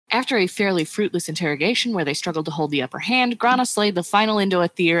After a fairly fruitless interrogation where they struggled to hold the upper hand, Grana slayed the final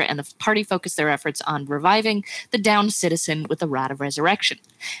Indo-Aether, and the party focused their efforts on reviving the downed citizen with the Rod of Resurrection.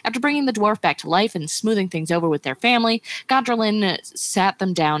 After bringing the dwarf back to life and smoothing things over with their family, Godrelin sat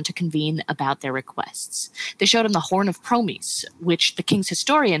them down to convene about their requests. They showed him the Horn of Promes, which the king's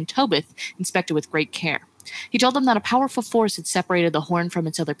historian, Tobith, inspected with great care. He told them that a powerful force had separated the horn from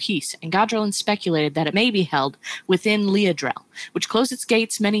its other piece, and Godrelin speculated that it may be held within Leodrel, which closed its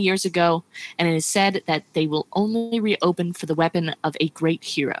gates many years ago, and it is said that they will only reopen for the weapon of a great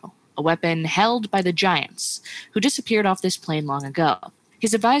hero, a weapon held by the giants, who disappeared off this plane long ago.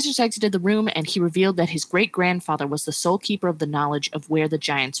 His advisors exited the room, and he revealed that his great-grandfather was the sole keeper of the knowledge of where the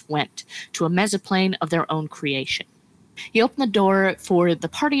giants went, to a mesoplane of their own creation. He opened the door for the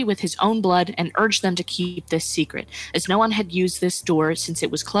party with his own blood and urged them to keep this secret, as no one had used this door since it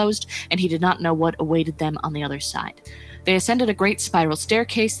was closed, and he did not know what awaited them on the other side. They ascended a great spiral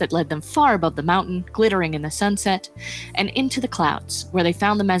staircase that led them far above the mountain, glittering in the sunset, and into the clouds, where they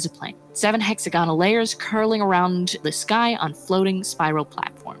found the mesoplane, 7 hexagonal layers curling around the sky on floating spiral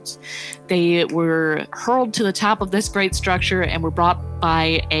platforms. They were hurled to the top of this great structure and were brought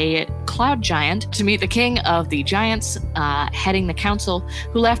by a cloud giant to meet the king of the giants heading the council,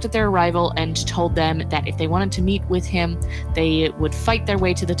 who laughed at their arrival and told them that if they wanted to meet with him, they would fight their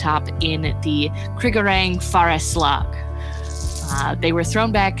way to the top in the Krigarang Faraslag. They were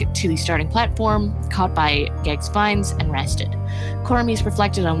thrown back to the starting platform, caught by Geg's vines, and rested. Cormys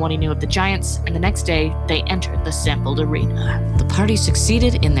reflected on what he knew of the giants, and the next day, they entered the sampled arena. The party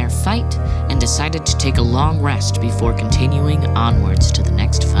succeeded in their fight and decided to take a long rest before continuing onwards to the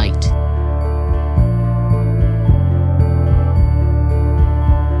next fight.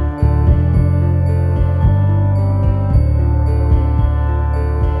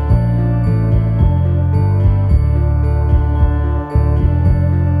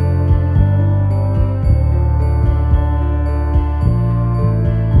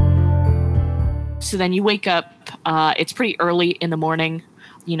 So then you wake up, it's pretty early in the morning.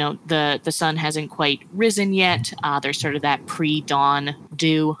 You know, the sun hasn't quite risen yet. There's sort of that pre-dawn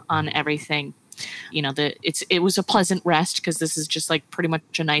dew on everything. You know, it was a pleasant rest because this is just like pretty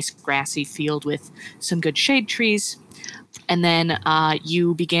much a nice grassy field with some good shade trees. And then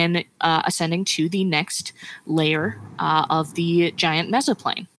you begin ascending to the next layer of the giant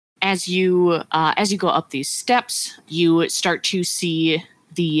mesoplane. As you go up these steps, you start to see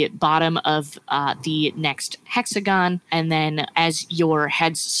the bottom of the next hexagon, and then as your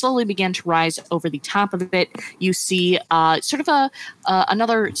heads slowly begin to rise over the top of it, you see sort of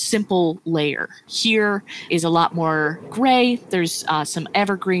another simple layer. Here is a lot more gray. There's some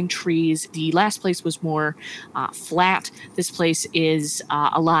evergreen trees. The last place was more flat. This place is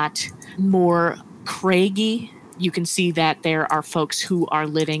a lot more craggy. You can see that there are folks who are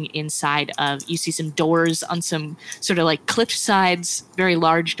living inside of, you see some doors on some sort of like cliff sides, very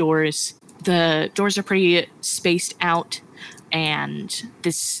large doors. The doors are pretty spaced out, and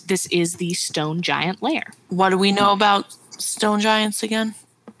this is the stone giant lair. What do we know about stone giants again?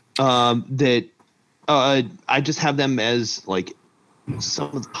 I just have them as like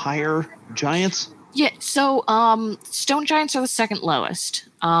some of the higher giants. Yeah, so stone giants are the second lowest.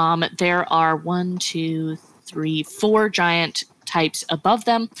 There are 4 giant types above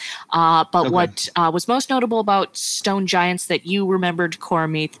them. But okay. What was most notable about stone giants that you remembered,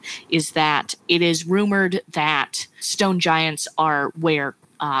 Cormith, is that it is rumored that stone giants are where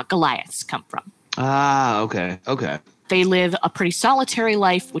Goliaths come from. Ah, okay. They live a pretty solitary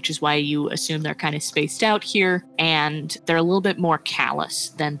life, which is why you assume they're kind of spaced out here, and they're a little bit more callous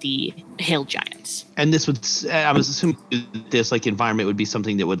than the hill giants. And this would, I was assuming this like environment would be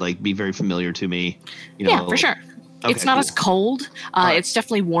something that would like be very familiar to me. You know, yeah, for sure. Okay, it's not as cold. Right. It's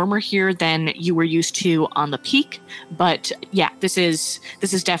definitely warmer here than you were used to on the peak. But yeah, this is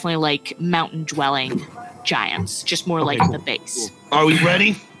definitely like mountain dwelling giants, just more like the base. Are we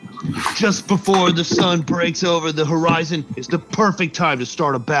ready? Just before the sun breaks over the horizon is the perfect time to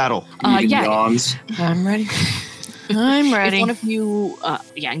start a battle. Yeah. Yawns. I'm ready. I'm ready. If one of you,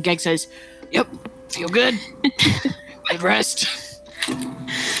 and Geg says, "Yep, feel good. Good rest."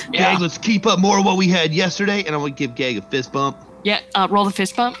 Yeah. Geg, let's keep up more of what we had yesterday, and I'm going to give Geg a fist bump. Yeah, roll the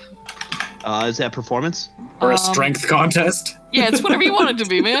fist bump. Is that performance? Or a strength contest? Yeah, it's whatever you want it to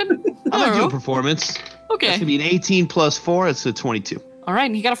be, man. I'm going to do a performance. Okay. It's going to be an 18 plus 4. It's a 22. All right,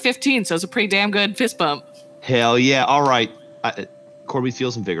 and he got a 15, so it's a pretty damn good fist bump. Hell yeah. All right. Corby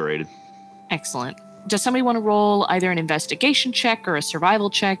feels invigorated. Excellent. Does somebody want to roll either an investigation check or a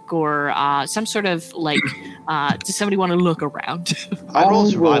survival check or some sort of like, does somebody want to look around? I roll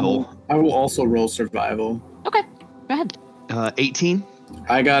survival. I will also roll survival. Okay, go ahead. 18.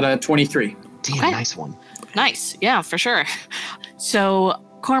 I got a 23. Damn, Okay. nice one. Nice. Yeah, for sure. So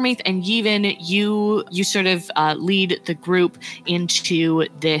Cormith and Yevon, you sort of lead the group into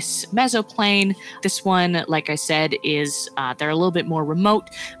this mesoplane. This one, like I said, is they're a little bit more remote,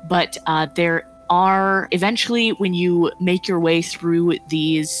 but there are eventually, when you make your way through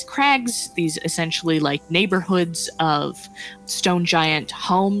these crags, these essentially like neighborhoods of stone giant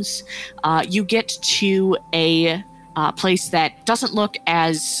homes, you get to a place that doesn't look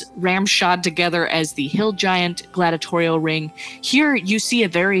as ramshod together as the Hill Giant gladiatorial ring. Here you see a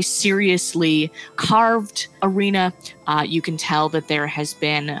very seriously carved arena. You can tell that there has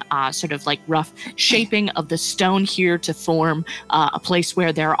been sort of like rough shaping of the stone here to form a place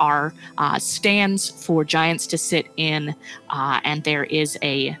where there are stands for giants to sit in, and there is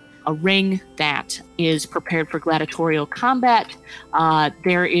a ring that is prepared for gladiatorial combat.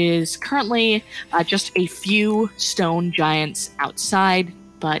 There is currently just a few stone giants outside,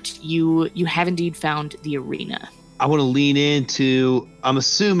 but you have indeed found the arena. I want to lean into, I'm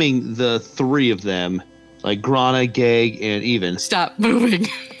assuming the three of them, like Grana, Gag, and Even. Stop moving.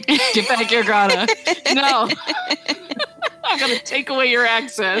 Get back here, Grana. No. I'm going to take away your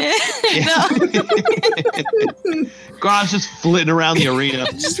access. Grana's just flitting around the arena.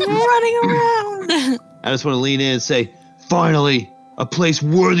 Just running around. I just want to lean in and say, finally, a place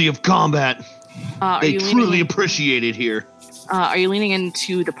worthy of combat. They truly appreciate it here. Are you leaning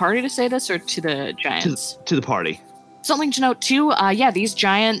into the party to say this, or to the giants? To the party. Something to note too, these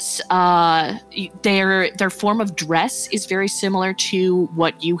giants, their form of dress is very similar to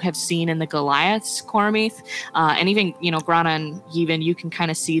what you have seen in the Goliaths, Cormith, and even Grana and Yevon, you can kind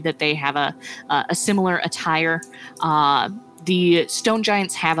of see that they have a similar attire. The stone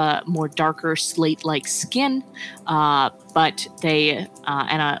giants have a more darker slate-like skin, but they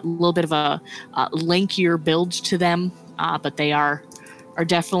and a little bit of a lankier build to them, but they are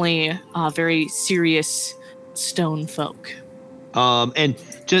definitely very serious stone folk. And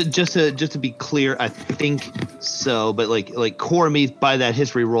just to be clear, I think so, but like Cormith by that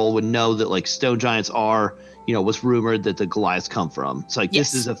history roll would know that like stone giants are, was rumored that the Goliaths come from. So like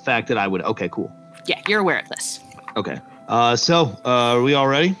Yes. This is a fact that I would. Okay, cool. Yeah, you're aware of this. Okay. So are we all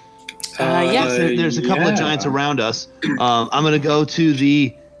ready? There's a couple of giants around us. I'm gonna go to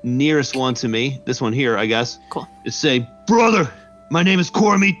the nearest one to me. This one here, I guess. Cool. Just say, brother, my name is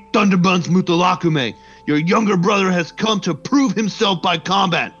Cormith Thunderbuns Mutalakume. Your younger brother has come to prove himself by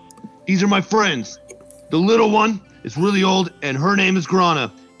combat. These are my friends. The little one is really old, and her name is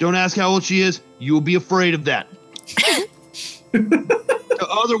Grana. Don't ask how old she is. You will be afraid of that. The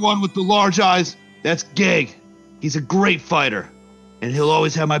other one with the large eyes, that's Gag. He's a great fighter, and he'll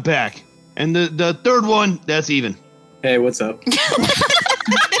always have my back. And the third one, that's Even. Hey, what's up?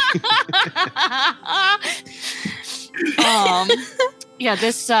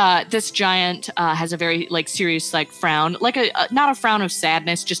 This giant has a very serious frown, not a frown of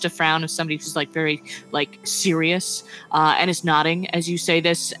sadness, just a frown of somebody who's very serious, and is nodding as you say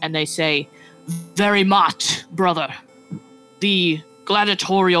this, and they say, "Very much, brother. The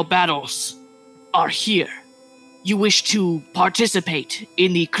gladiatorial battles are here. You wish to participate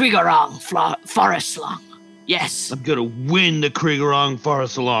in the Kriegerang Forestlang? Yes." I'm gonna win the Kriegerang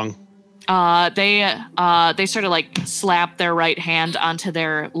Forestlang. They sort of slap their right hand onto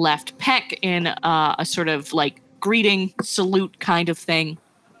their left pec in a sort of greeting salute kind of thing,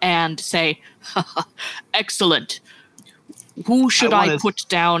 and say, "Excellent. Who should I put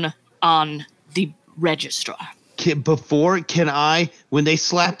down on the register?" Can I, when they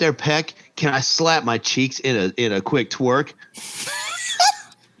slap their pec, can I slap my cheeks in a quick twerk?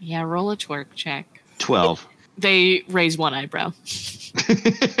 Yeah, roll a twerk check. 12. They raise one eyebrow.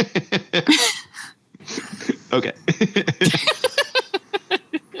 Okay.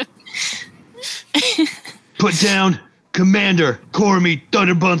 Put down Commander Cormith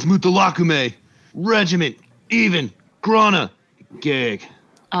Thunderbuns Mutalakume. Regiment Even Grana Gag.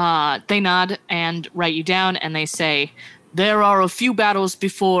 They nod and write you down, and they say, "There are a few battles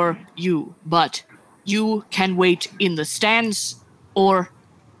before you, but you can wait in the stands or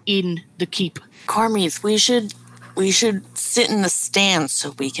in the keep." Cormith, we should sit in the stands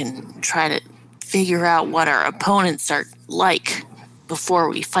so we can try to figure out what our opponents are like before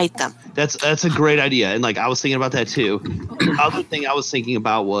we fight them. That's a great idea, and I was thinking about that too. The other thing I was thinking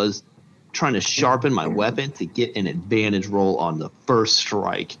about was trying to sharpen my weapon to get an advantage roll on the first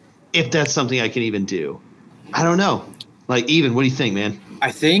strike, if that's something I can even do. I don't know. Even, what do you think, man?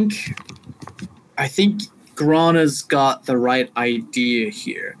 I think Grana's got the right idea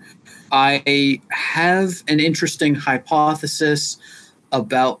here. I have an interesting hypothesis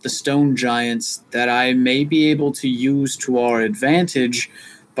about the stone giants that I may be able to use to our advantage,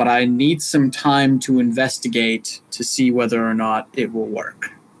 but I need some time to investigate to see whether or not it will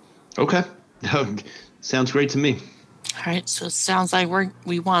work. Okay. Sounds great to me. All right, so it sounds like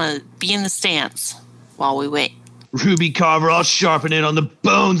we want to be in the stance while we wait. Ruby Carver, I'll sharpen it on the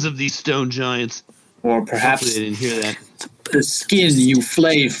bones of these stone giants. Or perhaps Hopefully they didn't hear that. the skin you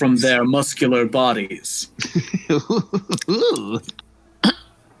flay from their muscular bodies.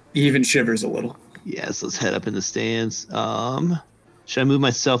 He even shivers a little. Yes, let's head up in the stands. Should I move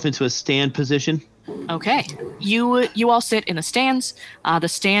myself into a stand position? Okay. You all sit in the stands. The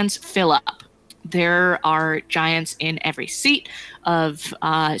stands fill up. There are giants in every seat of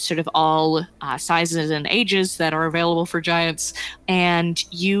sort of all sizes and ages that are available for giants. And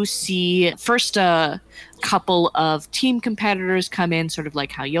you see first a couple of team competitors come in, sort of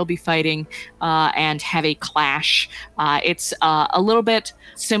like how you'll be fighting, and have a clash. It's a little bit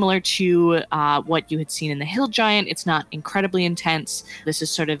similar to what you had seen in the Hill Giant. It's not incredibly intense. This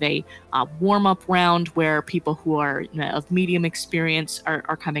is sort of a warm-up round where people who are of medium experience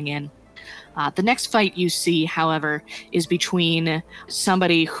are coming in. The next fight you see, however, is between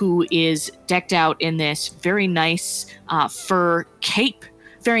somebody who is decked out in this very nice fur cape.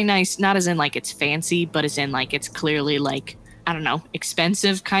 Very nice, not as in like it's fancy, but as in like it's clearly like, I don't know,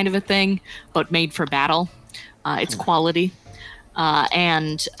 expensive kind of a thing, but made for battle. It's quality.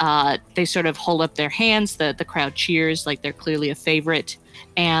 And they sort of hold up their hands. The crowd cheers like they're clearly a favorite.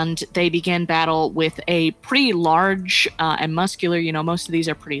 And they begin battle with a pretty large and muscular, most of these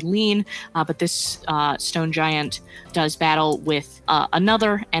are pretty lean, but this stone giant does battle with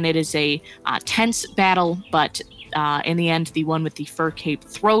another, and it is a tense battle, but in the end, the one with the fur cape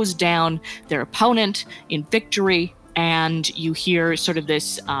throws down their opponent in victory. And you hear sort of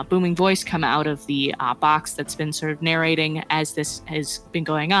this booming voice come out of the box that's been sort of narrating as this has been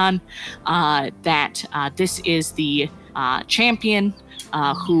going on, that this is the champion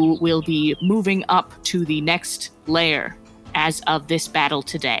who will be moving up to the next layer as of this battle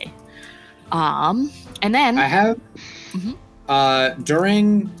today. And then I have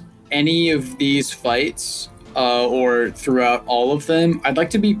during any of these fights or throughout all of them, I'd like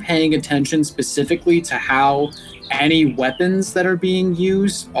to be paying attention specifically to how any weapons that are being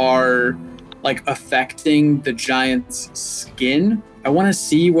used are like affecting the giant's skin. I want to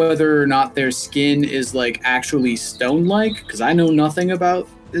see whether or not their skin is like actually stone-like, because I know nothing about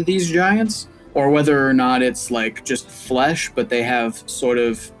these giants, or whether or not it's like just flesh, but they have sort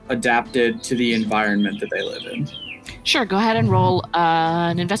of adapted to the environment that they live in. Sure, go ahead and roll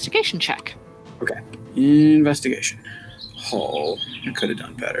an investigation check. Okay, investigation. Oh, I could have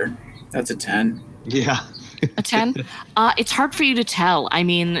done better. That's a 10. Yeah. A 10? It's hard for you to tell. I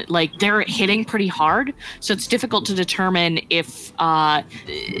mean, like, they're hitting pretty hard, so it's difficult to determine if,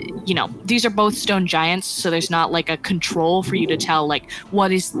 these are both stone giants, so there's not, like, a control for you to tell, like,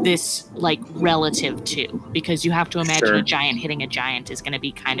 what is this, like, relative to? Because you have to imagine a giant hitting a giant is going to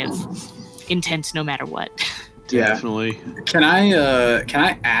be kind of intense no matter what. Definitely. Can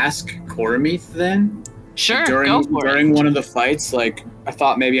I ask Coromith then? Sure, during go for during it. one of the fights, like I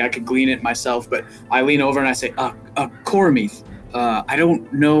thought maybe I could glean it myself, but I lean over and I say, Coromith, I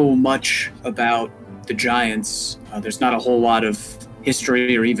don't know much about the giants. There's not a whole lot of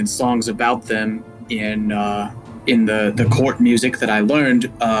history or even songs about them in the court music that I learned.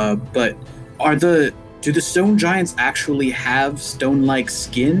 But do the stone giants actually have stone-like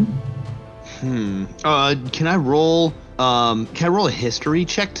skin? Can I roll a history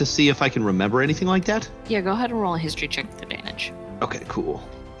check to see if I can remember anything like that? Yeah, go ahead and roll a history check with advantage. Okay, cool.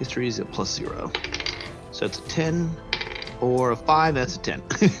 History is a +0. So it's a 10 or a 5, that's a 10.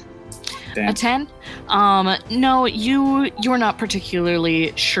 Damn. A 10? No, you're not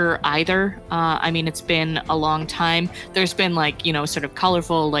particularly sure either. I mean, it's been a long time. There's been like, sort of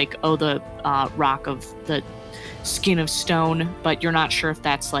colorful, like, the rock of the skin of stone, but you're not sure if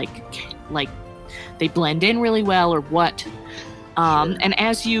that's like they blend in really well or what. And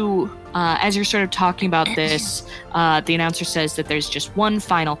as you're sort of talking about this, the announcer says that there's just one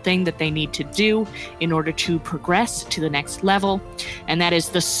final thing that they need to do in order to progress to the next level, and that is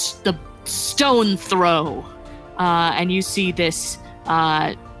the stone throw. And you see this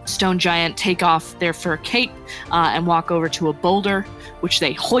stone giant take off their fur cape and walk over to a boulder, which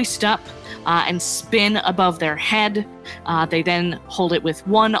they hoist up and spin above their head. They then hold it with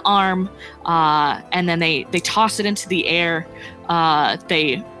one arm, and then they toss it into the air.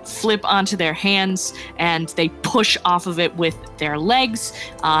 They flip onto their hands, and they push off of it with their legs,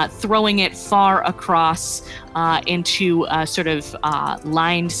 throwing it far across into a sort of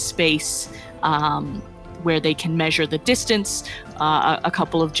lined space where they can measure the distance. A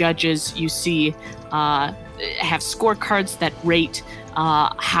couple of judges you see have scorecards that rate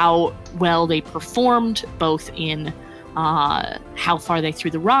how well they performed, both in how far they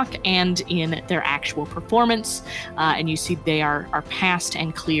threw the rock and in their actual performance. And you see they are passed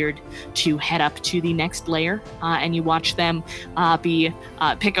and cleared to head up to the next layer. And you watch them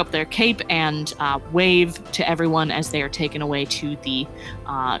pick up their cape and wave to everyone as they are taken away to the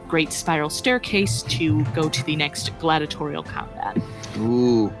great spiral staircase to go to the next gladiatorial combat.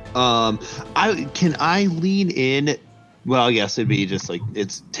 Ooh. Can I lean in? Well, I guess it'd be just like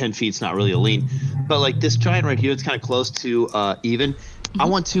it's 10 feet. It's not really a lean, but like this giant right here, it's kind of close to even. I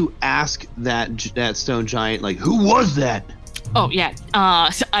want to ask that stone giant, like, who was that? Oh yeah,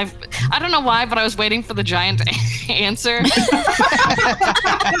 I don't know why, but I was waiting for the giant to answer.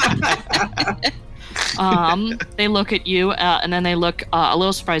 They look at you, and then they look a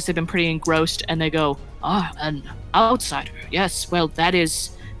little surprised. They've been pretty engrossed, and they go, an outsider. Yes, well, that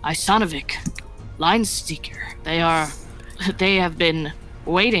is Isanovic, Line Seeker. They have been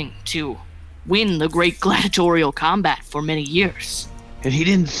waiting to win the great gladiatorial combat for many years. And he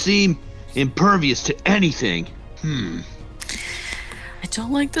didn't seem impervious to anything. I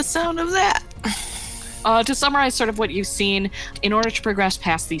don't like the sound of that. To summarize sort of what you've seen, in order to progress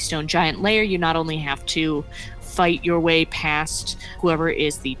past the stone giant layer, you not only have to fight your way past whoever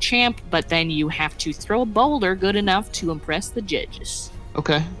is the champ, but then you have to throw a boulder good enough to impress the judges.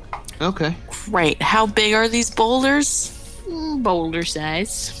 Okay. Great. How big are these boulders? Boulder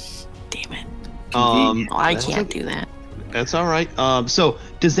size. Damn it. I That's can't do that. That's all right. So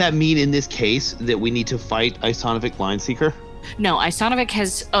does that mean in this case that we need to fight Isanovic Line Seeker? No, Isanovic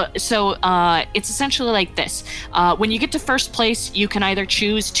has... it's essentially like this. When you get to first place, you can either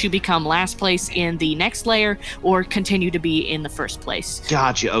choose to become last place in the next layer or continue to be in the first place.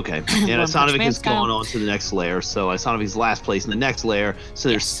 Gotcha, okay. And Isanovic Man's is going on to the next layer, so Isanovic's last place in the next layer, so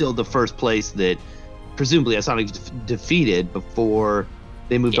there's still the first place that presumably Isanovic defeated before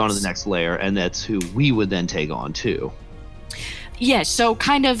they moved on to the next layer, and that's who we would then take on too. Yeah, so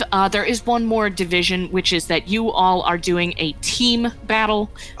kind of there is one more division, which is that you all are doing a team battle,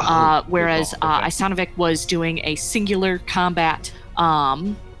 whereas Isanovic was doing a singular combat.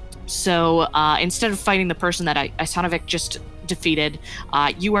 So instead of fighting the person that Isanovic just defeated,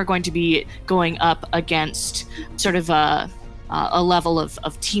 you are going to be going up against sort of a level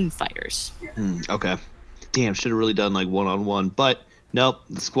of team fighters. Okay. Damn, should have really done like one-on-one, but nope,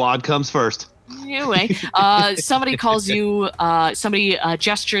 the squad comes first. Anyway, somebody calls you, somebody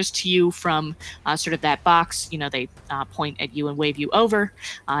gestures to you from sort of that box. You know, they point at you and wave you over.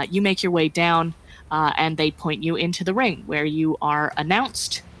 You make your way down, and they point you into the ring where you are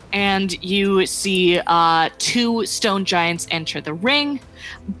announced. And you see two stone giants enter the ring.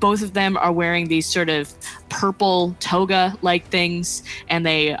 Both of them are wearing these sort of purple toga-like things, and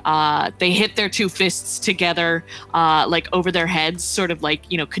they hit their two fists together, like over their heads, sort of like,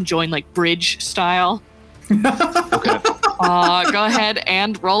 you know, conjoined like bridge style. Okay. Go ahead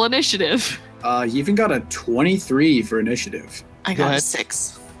and roll initiative. You even got a 23 for initiative. I Go got a ahead.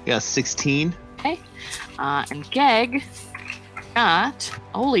 6. Yeah, 16. Okay. And Geg got,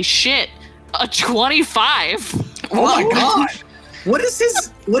 holy shit, a 25. Oh my god! What is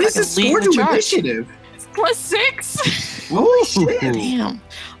his score to initiative? +6. Holy shit! Damn.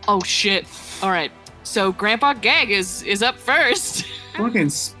 Oh shit. All right. So Grandpa Gag is up first. Fucking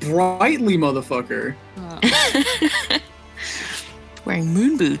sprightly motherfucker. Wearing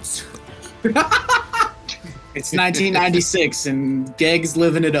moon boots. It's 1996 and Geg's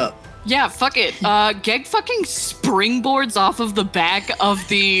living it up. Yeah, fuck it. Geg fucking springboards off of the back of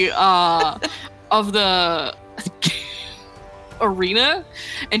the arena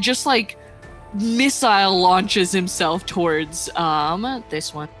and just like missile launches himself towards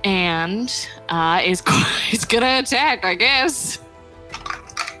this one and is gonna attack, I guess,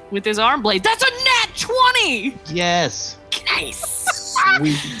 with his arm blade. That's a nat 20. Yes. Nice.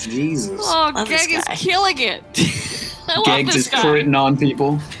 Sweet Jesus. Oh, Love this Geg is guy. killing it. I love Geg's this is guy. critting on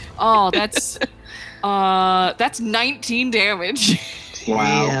people. Oh, that's 19 damage.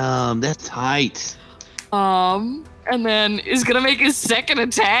 Wow. Damn, that's tight. And then is gonna make his second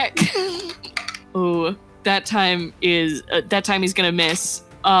attack. Oh, that time he's gonna miss.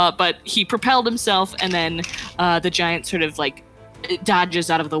 But he propelled himself, and then the giant sort of like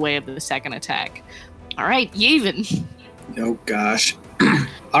dodges out of the way of the second attack. All right, Yevon. Oh gosh.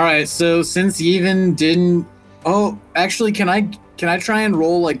 All right. So since Yevon didn't, actually, can I try and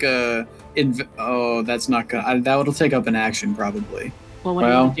roll like a? That's not gonna. That'll take up an action probably. Well, what do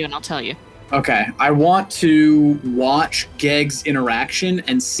you want to do? And I'll tell you. Okay, I want to watch Geg's interaction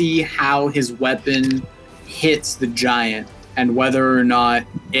and see how his weapon hits the giant and whether or not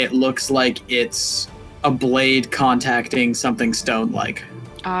it looks like it's a blade contacting something stone-like.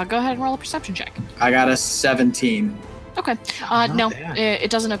 Go ahead and roll a perception check. I got a 17. Okay. Not No, bad. it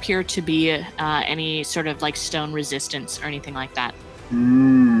doesn't appear to be any sort of like stone resistance or anything like that.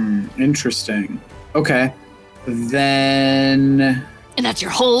 Interesting. Okay. Then... And that's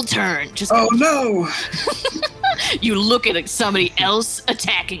your whole turn. Just Oh no! you look at somebody else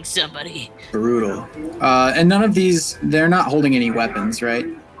attacking somebody. Brutal. And none of these, they're not holding any weapons, right?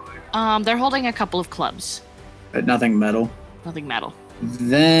 They're holding a couple of clubs. But nothing metal. Nothing metal.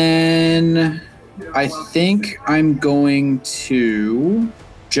 Then I think I'm going to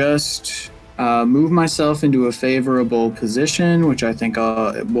just move myself into a favorable position, which I think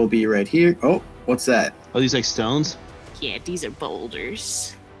will be right here. Oh, what's that? Are these like stones? Yeah, these are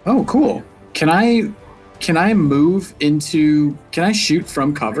boulders. Oh, cool. Can I move into? Can I shoot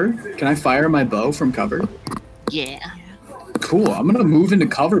from cover? Can I fire my bow from cover? Yeah. Cool. I'm gonna move into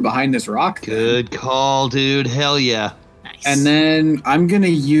cover behind this rock. Good call, dude. Hell yeah. Nice. And then I'm gonna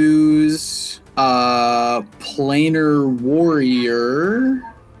use planar warrior,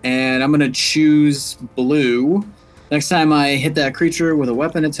 and I'm gonna choose blue. Next time I hit that creature with a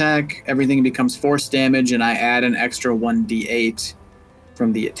weapon attack, everything becomes force damage, and I add an extra 1d8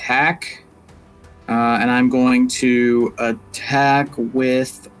 from the attack. And I'm going to attack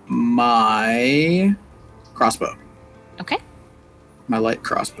with my crossbow, Okay. my light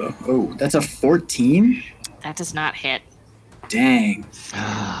crossbow. Oh, that's a 14? That does not hit. Dang.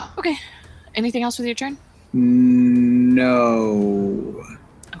 Okay. Anything else with your turn? No.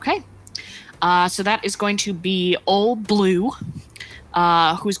 Okay. So that is going to be Old Blue,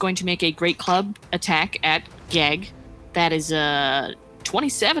 who's going to make a great club attack at Geg. That is a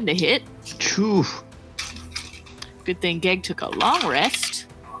 27 to hit. Phew. Good thing Geg took a long rest.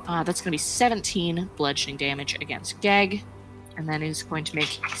 That's going to be 17 bludgeoning damage against Geg. And then he's going to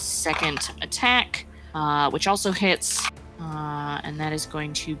make a second attack, which also hits. And that is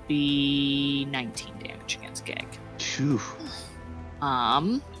going to be 19 damage against Geg. Phew.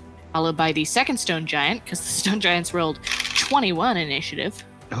 Followed by the second stone giant, because the stone giants rolled 21 initiative.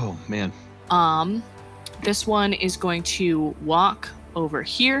 Oh man. This one is going to walk over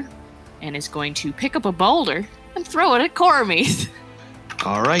here and is going to pick up a boulder and throw it at Cormith.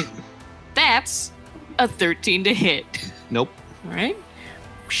 All right. That's a 13 to hit. Nope. All right.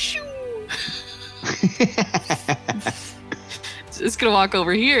 Shoo. So it's gonna walk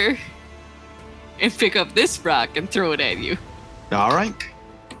over here and pick up this rock and throw it at you. All right.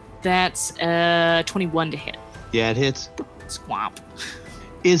 That's 21 to hit. Yeah, it hits. Squamp.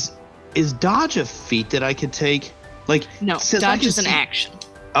 Is dodge a feat that I could take? Like, No, since I dodge can is an see- action.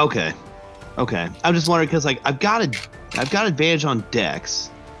 Okay. I'm just wondering because like I've got advantage on Dex.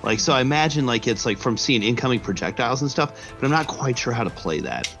 Like, so I imagine like it's like from seeing incoming projectiles and stuff, but I'm not quite sure how to play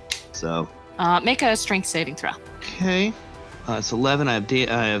that. So. Make a strength saving throw. Okay. It's 11. I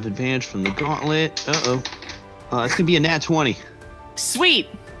have advantage from the gauntlet. Uh-oh. It's gonna be a nat 20. Sweet.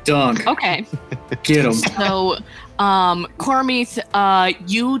 Dunk. Okay. Get him. So, Cormith,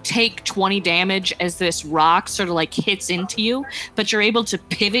 you take 20 damage as this rock sort of like hits into you, but you're able to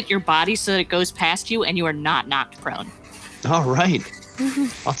pivot your body so that it goes past you and you are not knocked prone. All right.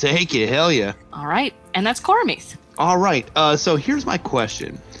 I'll take it. Hell yeah. All right. And that's Cormith. All right. So here's my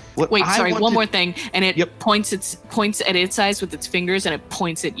question. What Wait, I sorry, want one to- more thing. And it Yep. points at its eyes with its fingers and it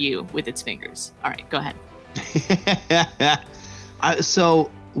points at you with its fingers. All right, go ahead.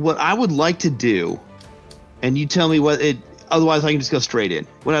 So what I would like to do, and you tell me what it, otherwise I can just go straight in.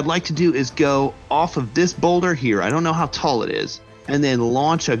 What I'd like to do is go off of this boulder here. I don't know how tall it is, and then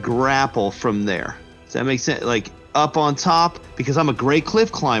launch a grapple from there. Does that make sense? Like up on top, because I'm a great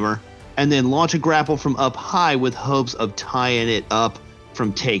cliff climber, and then launch a grapple from up high with hopes of tying it up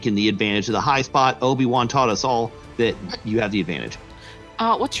from taking the advantage of the high spot. Obi-Wan taught us all that you have the advantage.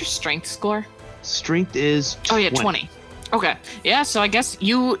 What's your strength score? Strength is 20. Oh yeah, 20. Okay. Yeah, so I guess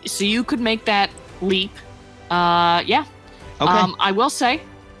you could make that leap. Yeah. Okay. I will say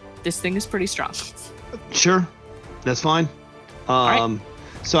this thing is pretty strong. Sure, that's fine. right.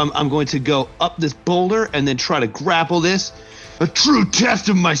 So I'm going to go up this boulder and then try to grapple this. A true test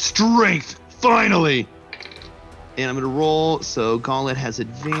of my strength, finally. And I'm going to roll. So Gauntlet has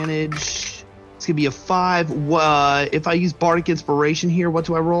advantage. It's going to be a 5. If I use Bardic Inspiration here, what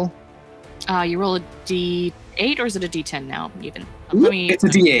do I roll? You roll a D8 or is it a D10 now? Even. Let me. It's a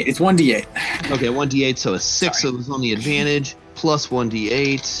D8. It's 1D8. Okay, 1d8, so a 6, Sorry. so it's on the advantage, plus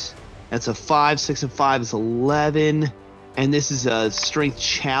 1d8. That's a 5. 6 and 5 is 11. And this is a strength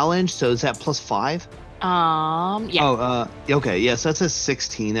challenge, so is that plus 5? Yeah. Oh, okay, yes, that's a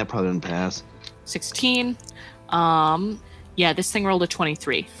 16. That probably doesn't pass. 16. Yeah, this thing rolled a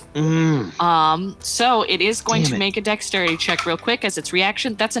 23. So it is going to make a dexterity check real quick as its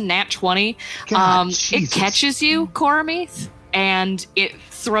reaction. That's a nat 20. God, It Jesus. catches you, Cormith, and it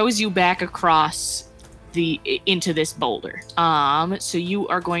throws you back across into this boulder. So you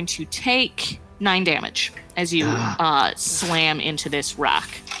are going to take 9 damage as you slam into this rock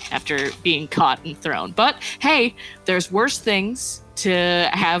after being caught and thrown. But hey, there's worse things to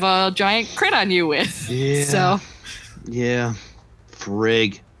have a giant crit on you with. Yeah. So, Yeah.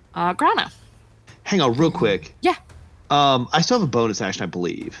 Frig. Grana. Hang on, real quick. Yeah. I still have a bonus action, I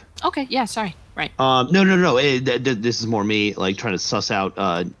believe. Okay. Yeah. Sorry. Right. No. This is more me, like, trying to suss out,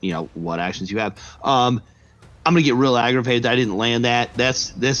 what actions you have. I'm gonna get real aggravated that I didn't land that.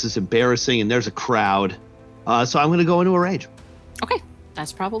 This is embarrassing, and there's a crowd. So I'm gonna go into a rage. Okay.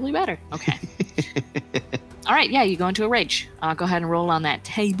 That's probably better. Okay. All right. Yeah. You go into a rage. Go ahead and roll on that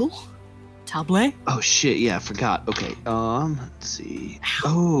table. Table. Oh shit! Yeah, I forgot. Okay. Let's see.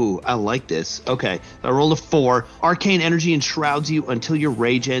 Oh, I like this. Okay, I rolled a 4. Arcane energy enshrouds you until your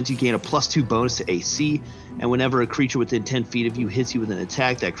rage ends. You gain a +2 bonus to AC, and whenever a creature within 10 feet of you hits you with an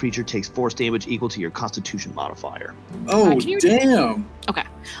attack, that creature takes force damage equal to your Constitution modifier. Oh, can you- damn. Okay.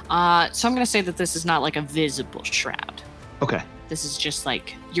 So I'm gonna say that this is not like a visible shroud. Okay. This is just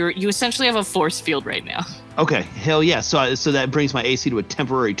like you essentially have a force field right now. Okay. Hell yeah. So that brings my AC to a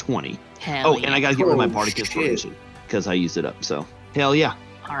temporary 20. Hell And I gotta get rid of my Oh, Bardic shit. Inspiration because I used it up. So hell yeah.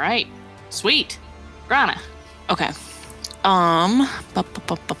 All right. Sweet. Grana. Okay.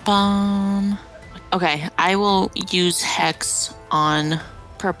 Okay, I will use Hex on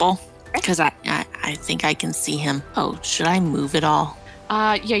Purple because I think I can see him. Oh, should I move it all?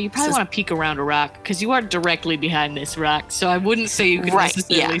 Yeah, you probably This is- want to peek around a rock because you are directly behind this rock, so I wouldn't say you can Right,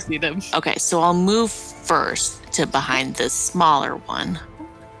 necessarily yeah. see them. Okay, so I'll move first to behind the smaller one.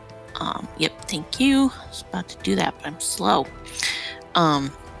 Yep, thank you. I was about to do that, but I'm slow.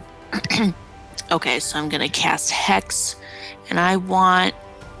 Okay, so I'm gonna cast Hex, and I want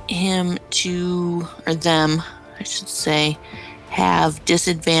him to, or them, I should say, have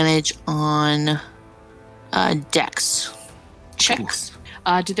disadvantage on Dex checks.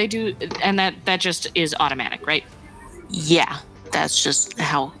 Did they do? And that just is automatic, right? Yeah, that's just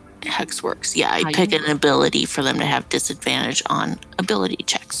how Hex works. Yeah, I How pick you- an ability for them to have disadvantage on ability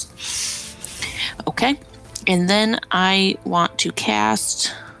checks. Okay, and then I want to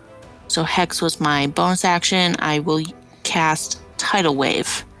cast. So Hex was my bonus action. I will cast Tidal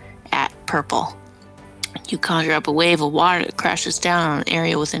Wave at Purple. You conjure up a wave of water that crashes down on an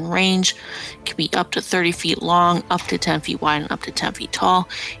area within range. It can be up to 30 feet long, up to 10 feet wide, and up to 10 feet tall.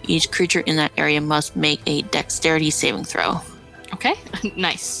 Each creature in that area must make a dexterity saving throw. Okay.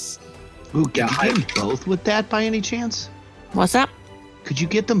 Nice. Ooh, can Yeah, you get them both with that by any chance? What's that? Could you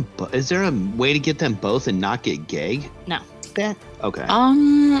get them? Is there a way to get them both and not get gag? No. That okay.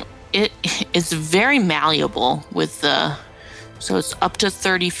 It is very malleable with the, so it's up to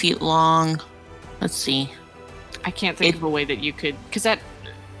 30 feet long. Let's see. I can't think of a way that you could, because that.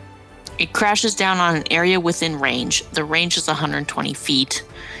 It crashes down on an area within range. The range is 120 feet.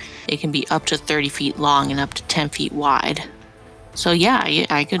 It can be up to 30 feet long and up to 10 feet wide. So yeah,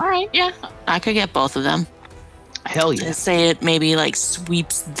 I could All right. Yeah. get both of them. Hell yeah. Let's say it maybe like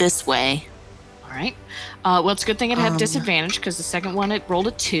sweeps this way. All right. Well, it's a good thing it had Um, disadvantage because the second one it rolled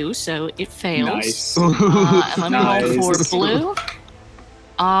a 2, so it fails. Nice. And let me roll Nice. for blue.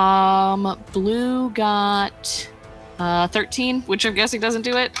 Blue got 13, which I'm guessing doesn't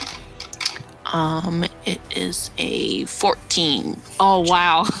do it. It is a 14. Oh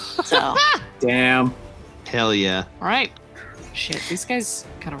wow! So Damn. Hell yeah. All right. Shit, these guys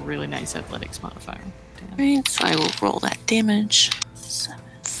got a really nice athletics modifier. Damn. right, so I will roll that damage.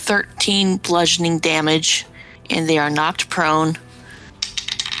 13 bludgeoning damage, and they are knocked prone.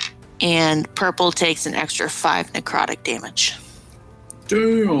 And Purple takes an extra 5 necrotic damage.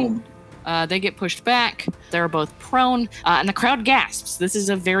 Damn. They get pushed back. They're both prone, and the crowd gasps. This is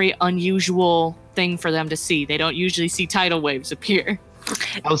a very unusual thing for them to see. They don't usually see tidal waves appear.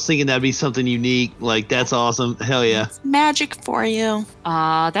 I was thinking that'd be something unique. Like, that's awesome. Hell yeah. It's magic for you.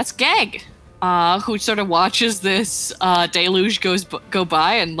 That's Gag, who sort of watches this deluge go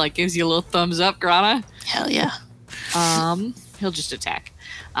by and like gives you a little thumbs up, Grana. Hell yeah. He'll just attack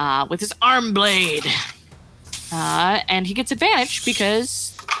with his arm blade, and he gets advantage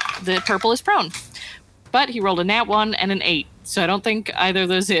because the purple is prone. But he rolled a nat 1 and an 8, so I don't think either of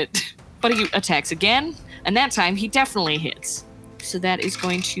those hit. But he attacks again, and that time he definitely hits. So that is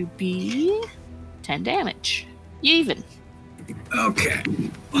going to be 10 damage. Even. Okay.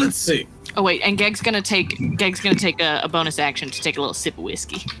 Let's see. Oh wait, and Geg's gonna take a bonus action to take a little sip of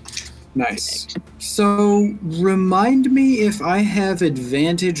whiskey. Nice. So, remind me if I have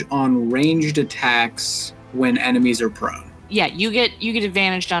advantage on ranged attacks when enemies are prone. Yeah, you get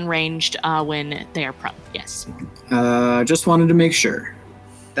advantaged on ranged when they are prone. Yes. Just wanted to make sure.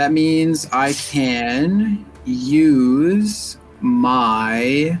 That means I can use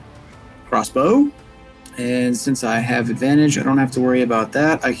my crossbow. And since I have advantage, I don't have to worry about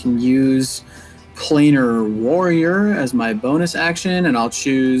that. I can use Planar Warrior as my bonus action, and I'll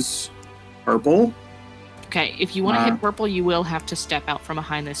choose purple. Okay, if you want to hit purple, you will have to step out from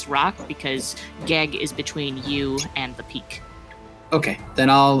behind this rock because Geg is between you and the peak. Okay, then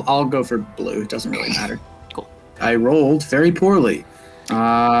I'll go for blue. It doesn't really matter. Cool. I rolled very poorly.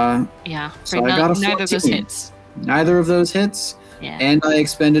 Yeah, so I got a 14. Neither of those hits. Neither of those hits. Yeah. And I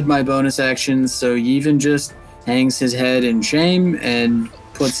expended my bonus action, so Yevon just hangs his head in shame and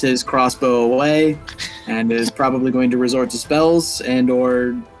puts his crossbow away, and is probably going to resort to spells and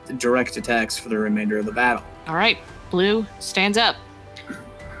or direct attacks for the remainder of the battle. All right, blue stands up,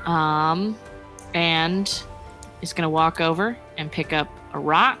 and is gonna walk over and pick up a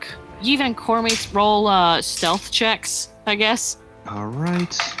rock. Yevon and Cormie roll stealth checks, I guess. All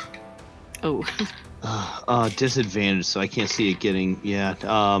right. Oh. Disadvantage, so I can't see it getting. Yeah.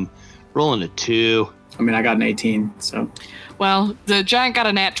 Rolling a 2. I mean, I got an 18, so. Well, the giant got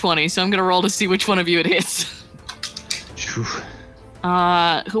a nat 20, so I'm gonna roll to see which one of you it hits. Phew.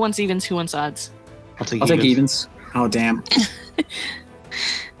 Who wants evens? Who wants odds? I'll take evens. Oh, damn.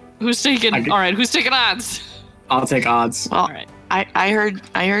 Who's taking? All right, who's taking odds? I'll take odds. Well, All right. I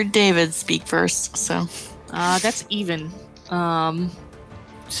heard David speak first, so. That's even.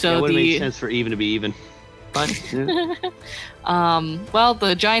 So it would the make sense for even to be even. But well,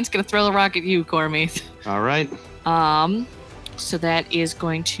 the giant's gonna throw the rock at you, Cormie. all right. So that is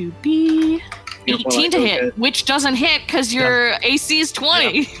going to be 18 to hit, which doesn't hit because your AC is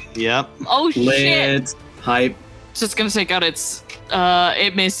 20. Yep. Oh shit! Lit. Hype. So it's gonna take out its.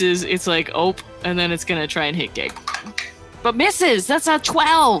 It misses. It's like and then it's gonna try and hit Geg, but misses. That's a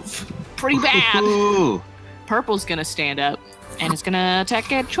 12. Pretty bad. Ooh. Purple's gonna stand up and it's gonna attack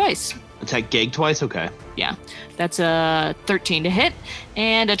Geg twice. Attack Geg twice. Okay. Yeah, that's a 13 to hit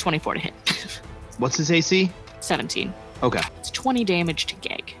and a 24 to hit. What's his AC? 17. Okay. It's 20 damage to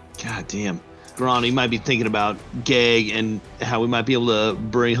Geg. God damn. Gron, you might be thinking about Geg and how we might be able to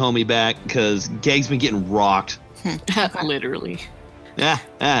bring Homie back because Geg's been getting rocked. Literally. Yeah,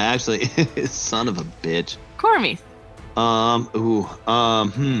 actually, son of a bitch. Cormie.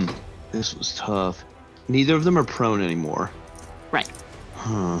 This was tough. Neither of them are prone anymore. Right.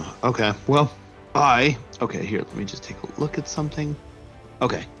 Okay. Well, okay, here, let me just take a look at something.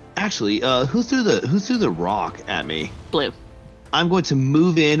 Okay. Actually, who threw the rock at me? Blue. I'm going to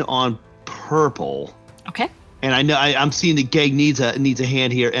move in on purple. Okay. And I know I'm seeing that Geg needs a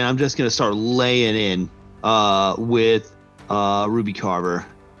hand here, and I'm just gonna start laying in with Ruby Carver.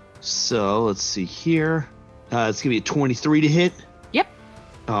 So let's see here. It's gonna be a 23 to hit. Yep.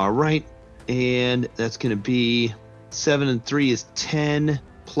 All right, and that's gonna be 7 and 3 is 10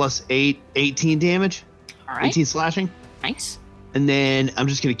 plus 8, 18 damage. All right. 18 slashing. Nice. And then I'm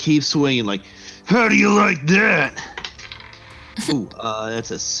just gonna keep swinging. Like, how do you like that? Ooh, that's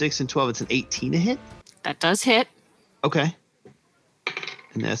a 6 and 12. It's an 18 to hit. That does hit. Okay.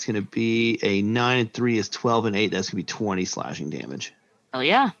 And that's going to be a 9 and 3 is 12 and 8. That's going to be 20 slashing damage. Oh,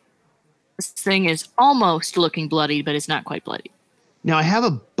 yeah. This thing is almost looking bloody, but it's not quite bloody. Now, I have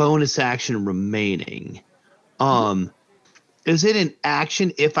a bonus action remaining. Is it an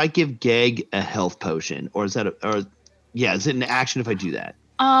action if I give Geg a health potion? Or is that is it an action if I do that?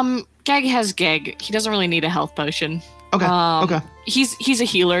 Geg has Geg. He doesn't really need a health potion. Okay. Okay. He's a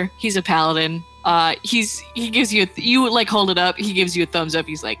healer. He's a paladin. He gives you you like hold it up. He gives you a thumbs up.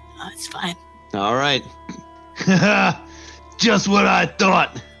 He's like, oh, it's fine. All right. Just what I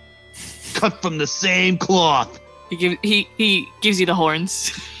thought. Cut from the same cloth. He gives you the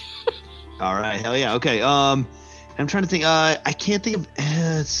horns. All right. Hell yeah. Okay. I'm trying to think. I can't think of.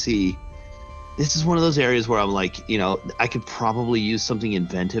 Let's see. This is one of those areas where I'm like, I could probably use something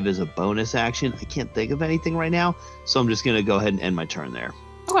inventive as a bonus action. I can't think of anything right now, so I'm just gonna go ahead and end my turn there.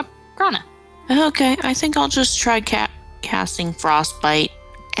 Okay, Grana. Okay, I think I'll just try casting Frostbite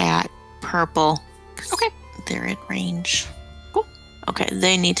at purple. Okay. They're in range. Cool. Okay,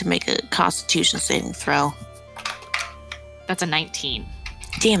 they need to make a Constitution saving throw. That's a 19.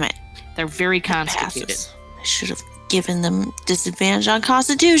 Damn it. They're very constituted. Passes. I should have given them disadvantage on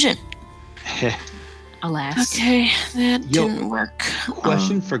Constitution. Alas. Okay, that didn't work.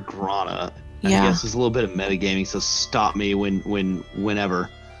 Question for Grana. I guess it's a little bit of metagaming, so stop me whenever.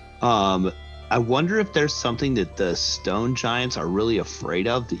 I wonder if there's something that the stone giants are really afraid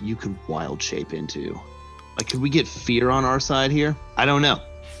of that you could wild shape into. Like, could we get fear on our side here? I don't know.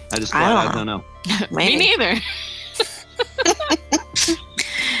 I just don't know. Me neither.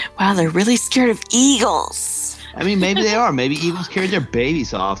 Wow, they're really scared of eagles. I mean, maybe they are. Maybe eagles carried their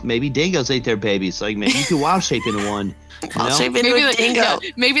babies off. Maybe dingoes ate their babies. Like, maybe you could wild shape into one. Wild shape into a dingo.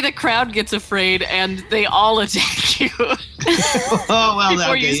 Maybe the crowd gets afraid and they all attack you Oh, well,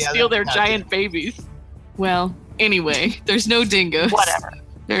 before you yeah, steal their giant babies. Well, anyway, there's no dingoes. Whatever.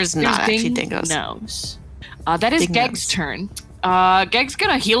 There's not actually dingoes. Dingoes. That is Dingoes. Geg's turn. Geg's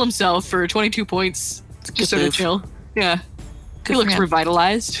gonna heal himself for 22 points. Just sort of chill. Yeah. Good He looks for him.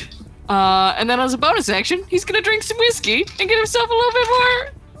 revitalized. And then as a bonus action, he's gonna drink some whiskey and get himself a little bit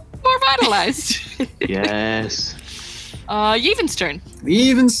more vitalized. Yes. Yevon's turn.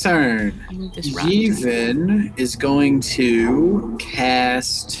 Yevon's turn. I'll move this round. Yevon is going to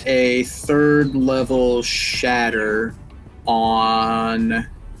cast a 3rd level shatter on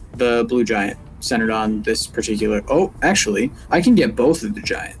the blue giant, centered on this particular. Oh, actually, I can get both of the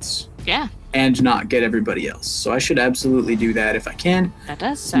giants Yeah, and not get everybody else. So I should absolutely do that if I can. that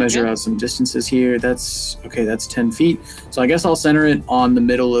does sound Measure good. out some distances here. That's okay. That's 10 feet. So I guess I'll center it on the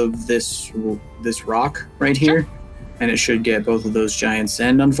middle of this rock right here, and it should get both of those giants,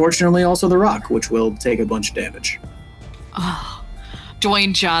 and unfortunately also the rock, which will take a bunch of damage. Oh,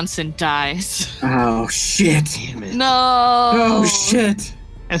 Dwayne Johnson dies. Oh shit! Damn it. No. Oh shit!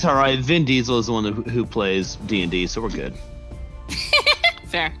 That's all right. Vin Diesel is the one who plays D&D, so we're good.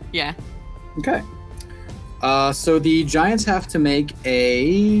 Fair. Yeah. Okay. So the giants have to make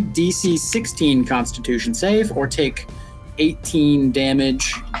a DC 16 Constitution save or take 18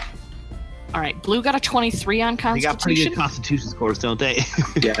 damage. All right. Blue got a 23 on They got pretty Constitution. good Constitution scores, don't they?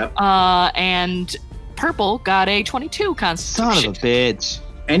 Yeah. And purple got a 22 Son Constitution. of a bitch.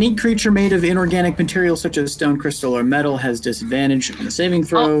 Any creature made of inorganic material such as stone, crystal, or metal has disadvantage on the saving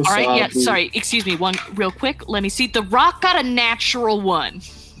throw. Oh, all so right. I'll Yeah. do- Sorry. Excuse me. One real quick. Let me see. The rock got a natural 1.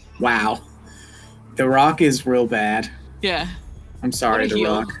 Wow. The rock is real bad. Yeah. I'm sorry, What a the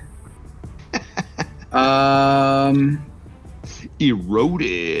heel. rock.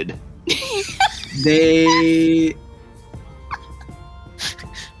 Eroded. They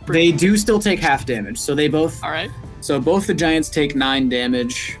do still take half damage. So they both All right. So both the giants take 9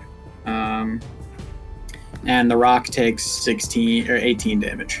 damage, and the rock takes 16 or 18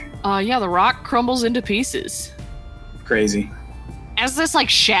 damage. Yeah. The rock crumbles into pieces. Crazy. As this like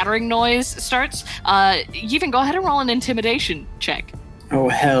shattering noise starts, Yevon, go ahead and roll an intimidation check. Oh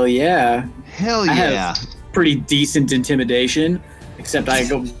hell yeah! Hell I have- yeah. Pretty decent intimidation, except I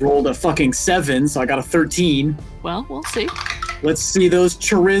rolled a fucking 7, so I got a 13. Well, we'll see. Let's see those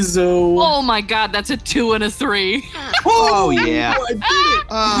chorizo. Oh my God, that's a 2 and a 3. Oh, yeah. I did it.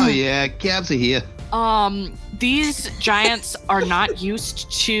 Oh, yeah. Cabs are here. These giants are not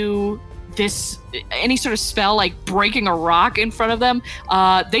used to this any sort of spell like breaking a rock in front of them.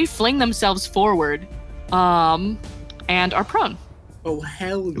 They fling themselves forward, and are prone. Oh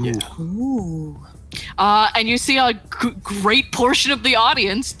hell yeah! Ooh. And you see a great portion of the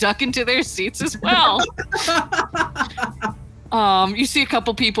audience duck into their seats as well. You see a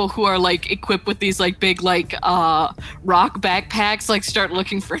couple people who are like equipped with these like big like rock backpacks like start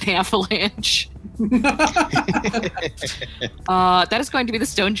looking for an avalanche. That is going to be the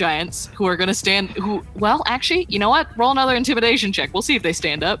stone giants who are going to stand. Well, actually, you know what? Roll another intimidation check. We'll see if they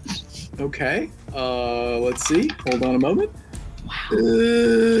stand up. Okay. Let's see. Hold on a moment. Wow.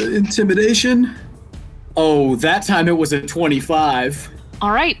 Intimidation. Oh, that time it was a 25.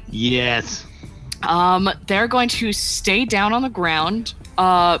 All right. Yes. They're going to stay down on the ground.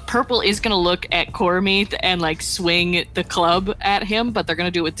 Purple is going to look at Cormith and like swing the club at him, but they're going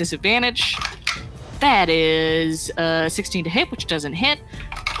to do it with disadvantage. That is 16 to hit, which doesn't hit.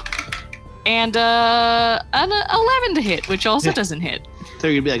 And an 11 to hit, which also doesn't hit.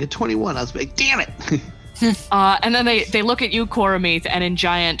 They're going to be like a 21. I was like, damn it. And then they look at you, Cormith, and in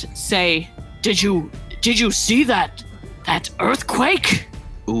giant say, Did you see that earthquake?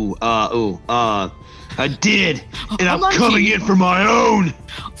 I did. And I'm Monkey. coming in for my own.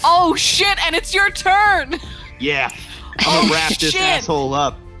 Oh shit, and it's your turn! Yeah. I'm gonna wrap this shit. asshole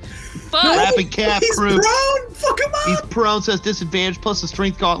up. Fuck. Wrapping cap He's crew. prone. Fuck him up. He's prone, says disadvantage, plus the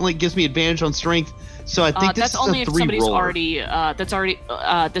strength gauntlet gives me advantage on strength. So I think this that's is only a if 3 somebody's roller. already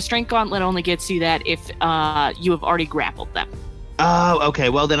the strength gauntlet only gets you that if you have already grappled them. Oh, okay.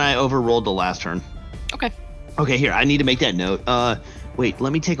 Well, then I overrolled the last turn. Okay. Okay, here. I need to make that note. Wait.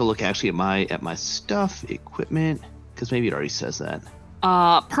 Let me take a look actually at my stuff, equipment, because maybe it already says that.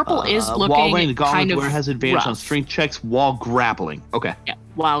 Purple is while wearing the looking gauntlet, kind of wear has advantage on rough. strength checks while grappling. Okay. Yeah,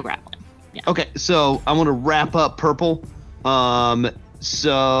 while grappling. Okay, so I want to wrap up Purple.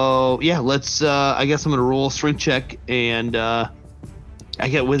 So yeah, let's. I guess I'm gonna roll a strength check, and I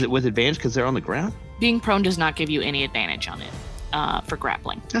get with advantage because they're on the ground. Being prone does not give you any advantage on it for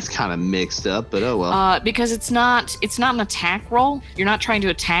grappling. That's kind of mixed up, but oh well. Because it's not an attack roll. You're not trying to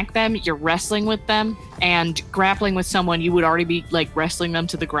attack them. You're wrestling with them, and grappling with someone, you would already be like wrestling them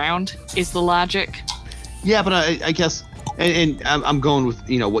to the ground. Is the logic? Yeah, but I guess, and I'm going with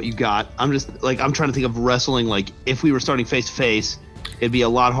what you got. I'm just like I'm trying to think of wrestling. Like if we were starting face to face, it'd be a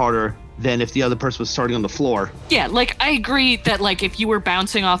lot harder than if the other person was starting on the floor. Yeah, like I agree that like if you were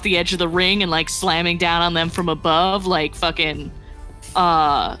bouncing off the edge of the ring and like slamming down on them from above, like fucking,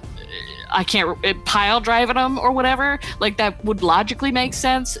 pile driving them or whatever, like that would logically make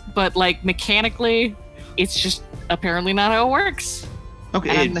sense. But like mechanically, it's just apparently not how it works.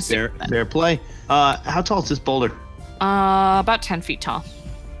 Okay, it's fair play. How tall is this boulder? About 10 feet tall.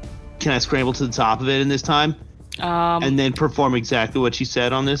 Can I scramble to the top of it in this time? And then perform exactly what she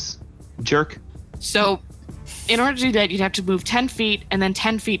said on this jerk? So, in order to do that, you'd have to move 10 feet and then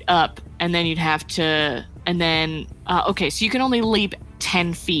 10 feet up, and then you'd have to, and then, okay, so you can only leap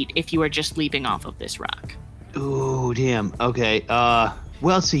 10 feet if you are just leaping off of this rock. Ooh, damn. Okay, well,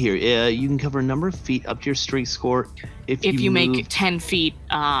 let's see here. You can cover a number of feet up to your strength score if you make 10 feet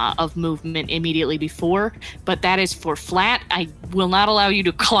of movement immediately before, but that is for flat. I will not allow you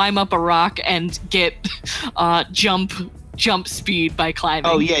to climb up a rock and get jump speed by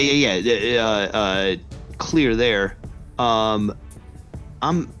climbing. Oh yeah. Clear there. Are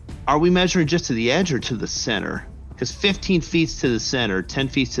we measuring just to the edge or to the center? Because 15 feet's to the center, 10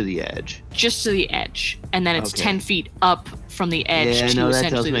 feet's to the edge. Just to the edge, and then it's 10 feet up from the edge to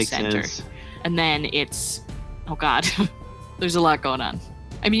essentially the center. Sense. And then it's, oh god, there's a lot going on.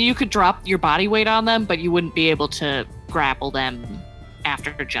 I mean, you could drop your body weight on them, but you wouldn't be able to grapple them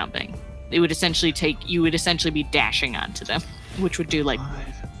after jumping. You would essentially be dashing onto them, which would do like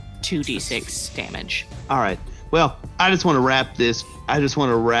 2d6 damage. All right. Well, I just want to wrap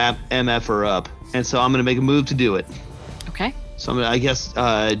MFR up, and so I'm going to make a move to do it. Okay. So I'm gonna, I guess,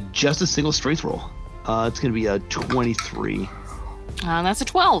 just a single strength roll. It's going to be a 23. That's a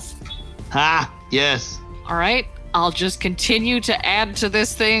 12. Ha! Yes. All right. I'll just continue to add to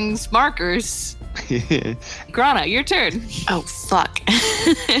this thing's markers. Grana, your turn. Oh, fuck.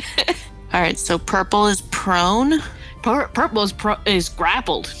 All right, so Purple is prone. Purple is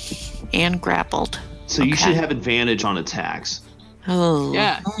grappled. And grappled. So you should have advantage on attacks. Oh.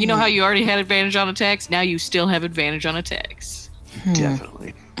 Yeah. You know how you already had advantage on attacks? Now you still have advantage on attacks.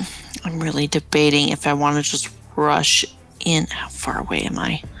 Definitely. I'm really debating if I want to just rush in. How far away am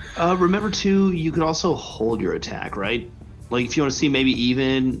I? Remember, too, you could also hold your attack, right? Like, if you want to see maybe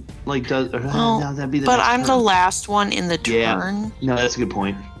even, like, no, that'd be the but next I'm turn. the last one in the turn. Yeah. No, that's a good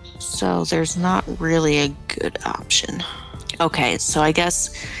point. So there's not really a good option. Okay, so I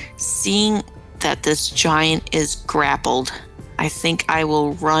guess seeing that this giant is grappled, I think I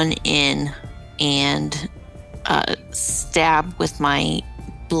will run in and stab with my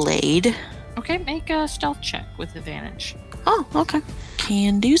blade. Okay, make a stealth check with advantage. Oh, okay.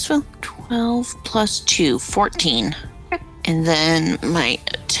 Can do so. 12 plus 2, 14. Okay. And then my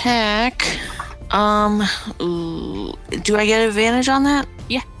attack. Do I get advantage on that?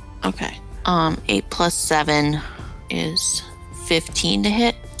 Yeah. Okay. 8 plus 7 is 15 to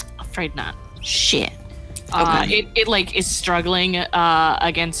hit. Afraid not. Shit. Okay. It like is struggling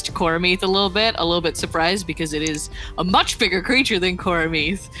against Coromith a little bit surprised because it is a much bigger creature than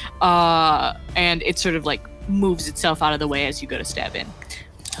Coromith, and it sort of like moves itself out of the way as you go to stab in.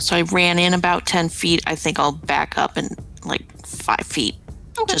 So I ran in about 10 feet. I think I'll back up in like 5 feet,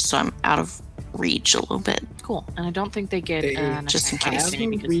 just so I'm out of reach a little bit. Cool. And I don't think they get an just in attack case.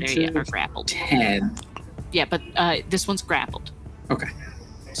 because they are grappled. 10. Yeah, but this one's grappled. Okay.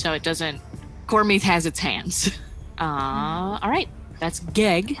 So it doesn't. Coromith has its hands. All right. That's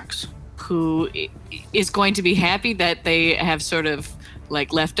Geg, who is going to be happy that they have sort of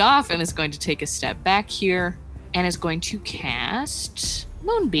like left off and is going to take a step back here and is going to cast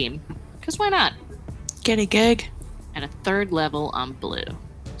Moonbeam. Because why not? Get a Geg. At a 3rd level on blue.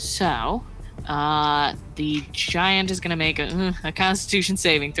 So, the giant is going to make a Constitution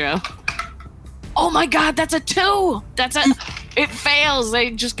saving throw. Oh my god, that's a 2! It fails.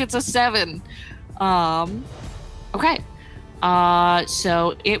 It just gets a 7. Okay.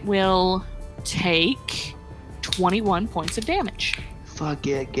 So it will take 21 points of damage. Fuck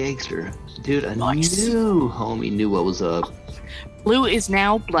yeah, gangster. Dude, I Nice. knew homie knew what was up. Blue is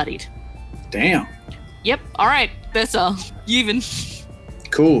now bloodied. Damn. Yep. All right. That's all. Even.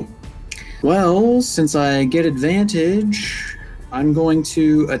 Cool. Well, since I get advantage, I'm going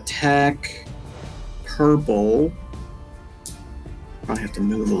to attack purple. Probably have to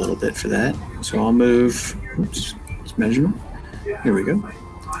move a little bit for that. So I'll move. Oops, it's measurement. Here we go.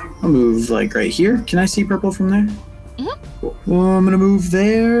 I'll move like right here. Can I see purple from there? Mm-hmm. Cool. Well, I'm gonna move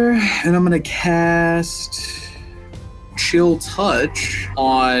there, and I'm gonna cast Chill Touch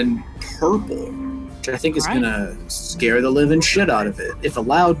on purple, which I think is gonna scare the living shit out of it. If a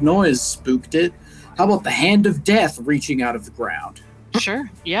loud noise spooked it, how about the hand of death reaching out of the ground?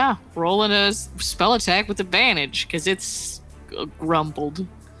 Sure. Yeah. Rolling a spell attack with advantage because it's grumbled.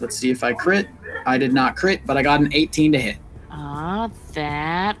 Let's see if I crit. I did not crit, but I got an 18 to hit.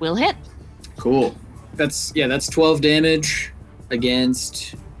 That will hit. Cool. That's 12 damage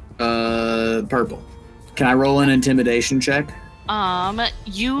against purple. Can I roll an intimidation check?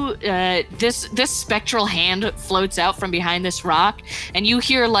 This spectral hand floats out from behind this rock, and you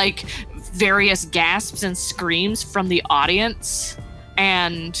hear like various gasps and screams from the audience,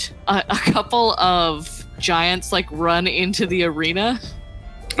 and a couple of giants like run into the arena.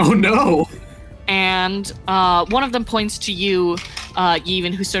 Oh no! And one of them points to you,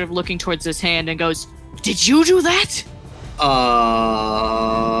 Yevon, who's sort of looking towards this hand and goes, "Did you do that?" I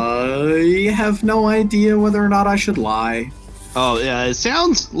have no idea whether or not I should lie. Oh, yeah, it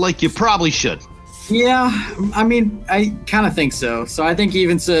sounds like you probably should. Yeah, I mean, I kind of think so. So I think he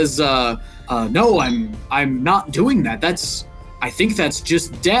even says, no, I'm not doing that. I think that's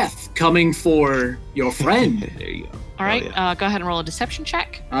just death coming for your friend. There you go. All right, go ahead and roll a deception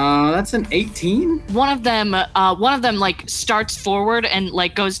check. That's an 18. One of them like starts forward and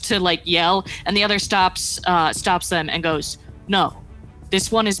like goes to like yell, and the other stops them and goes, "No,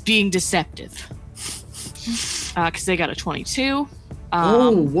 this one is being deceptive." Because they got a 22.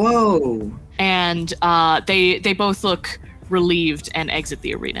 Whoa! And they both look relieved and exit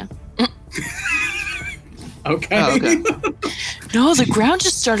the arena. Okay. Oh, okay. No, the ground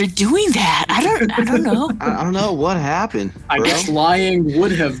just started doing that. I don't know. I don't know what happened. I guess lying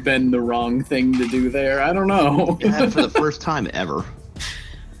would have been the wrong thing to do there. I don't know. It happened for the first time ever.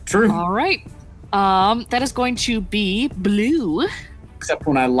 True. All right. That is going to be blue. Except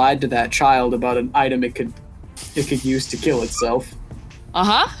when I lied to that child about an item it could use to kill itself.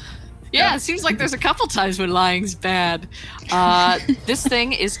 Uh-huh. Yeah, it seems like there's a couple times when lying's bad. This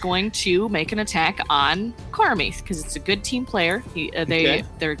thing is going to make an attack on Cormith because it's a good team player.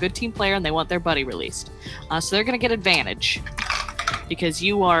 They're a good team player and they want their buddy released. So they're going to get advantage because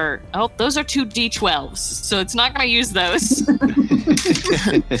you are. Oh, those are 2 D12s, so it's not going to use those.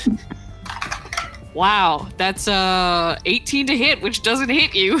 Wow, that's 18 to hit, which doesn't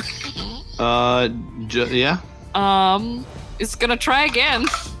hit you. Yeah. It's going to try again.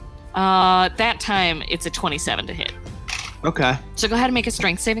 That time it's a 27 to hit. Okay. So go ahead and make a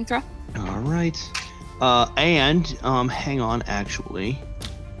strength saving throw. All right. Hang on, actually.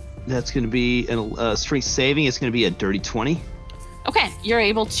 That's going to be a strength saving. It's going to be a dirty 20. Okay, you're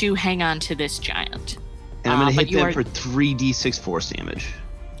able to hang on to this giant. And I'm going to hit them for 3d6 force damage.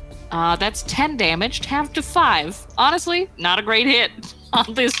 That's 10 damage, half to 5. Honestly, not a great hit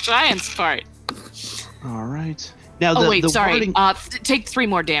on this giant's part. All right. Now, sorry. Take 3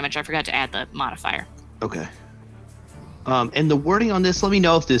 more damage. I forgot to add the modifier. Okay. And the wording on this, let me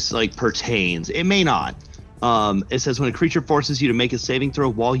know if this like pertains. It may not. It says when a creature forces you to make a saving throw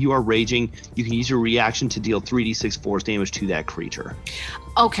while you are raging, you can use your reaction to deal 3d6 force damage to that creature.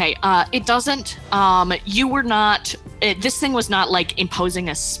 Okay. It doesn't. You were not. This thing was not like imposing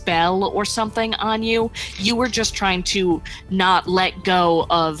a spell or something on you. You were just trying to not let go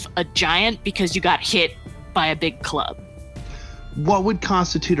of a giant because you got hit by a big club. What would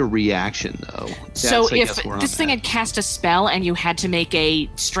constitute a reaction, though? So if this thing had cast a spell and you had to make a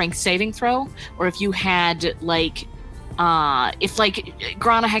strength saving throw, or if you had like, if like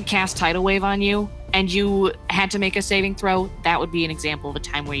Grana had cast Tidal Wave on you and you had to make a saving throw, that would be an example of a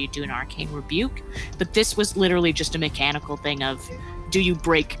time where you do an Arcane Rebuke. But this was literally just a mechanical thing of, do you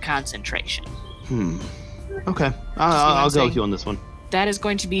break concentration? Okay, I'll go with you on this one. That is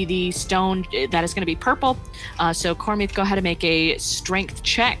going to be the stone. That is going to be purple. So Cormith, go ahead and make a strength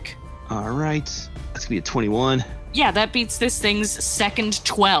check. All right. That's going to be a 21. Yeah, that beats this thing's second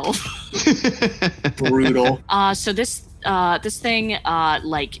 12. Brutal. So this thing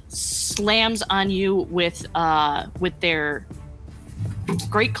like slams on you with their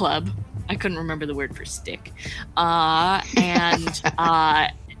great club. I couldn't remember the word for stick. And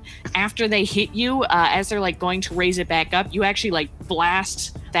after they hit you, as they're like going to raise it back up, you actually like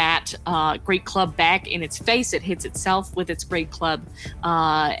blast that great club back in its face. It hits itself with its great club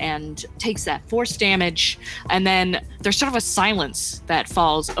and takes that force damage. And then there's sort of a silence that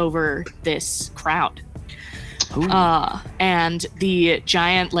falls over this crowd. Ooh. And the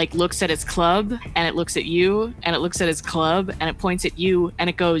giant like looks at its club, and it looks at you, and it looks at its club, and it points at you, and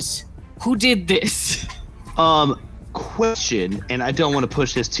it goes, "Who did this?" Question, and I don't want to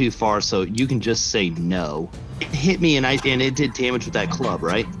push this too far, so you can just say no. It hit me, and it did damage with that club,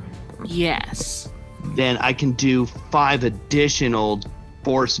 right? Yes. Then I can do 5 additional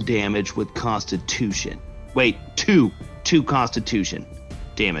force damage with Constitution. Wait, two Constitution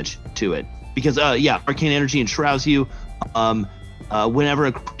damage to it. Because, Arcane Energy enshrouds you. Whenever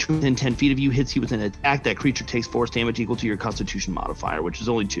a creature within 10 feet of you hits you with an attack, that creature takes force damage equal to your Constitution modifier, which is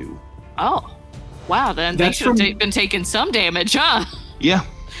only 2. Oh. Wow, then That's they should have been taking some damage, huh? Yeah.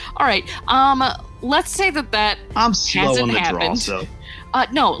 All right. Let's say that I'm slow hasn't on the draw, happened. so.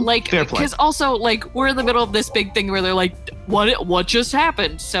 No, like, Fair play. because also, like, we're in the middle of this big thing where they're like, what just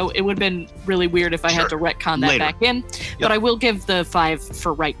happened? So it would have been really weird if I had to retcon that Later. back in. But I will give the 5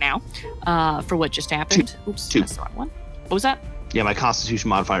 for right now, for what just happened. Oops, 2. that's the wrong one. What was that? Yeah, my Constitution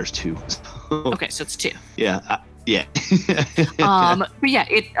modifier is 2. Okay, so it's 2. Yeah. Yeah. But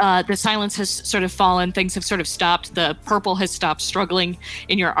yeah, the silence has sort of fallen. Things have sort of stopped. The purple has stopped struggling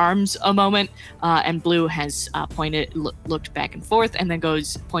in your arms a moment, and blue has looked back and forth, and then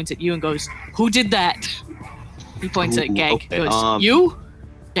points at you and goes, "Who did that?" He points at Gag. Okay, Goes, "You?"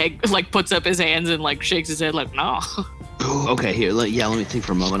 Gag like puts up his hands and like shakes his head like, "No." Okay, here. Let me think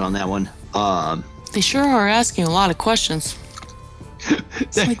for a moment on that one. They sure are asking a lot of questions.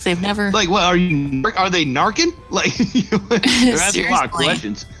 It's like they've never. Like, what are they narking? Like, they're asking a lot of Seriously.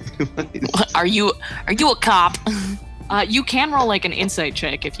 questions. Are you a cop? You can roll like an insight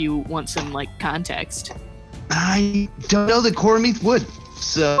check if you want some like context. I don't know that Cormith would,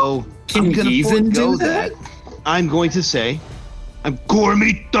 so Can I'm gonna Ethan forego do that? I'm going to say, I'm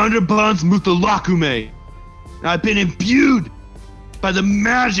Cormith Thunderbuns Muthalakume. I've been imbued by the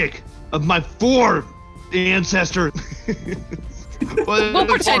magic of my 4 ancestor. We'll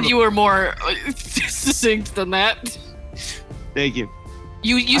pretend you were more succinct than that. Thank you.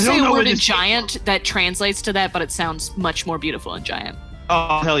 You I say don't a know word what in this- giant that translates to that, but it sounds much more beautiful in giant.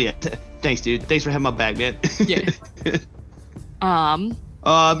 Oh, hell yeah. Thanks, dude. Thanks for having my back, man. Yeah.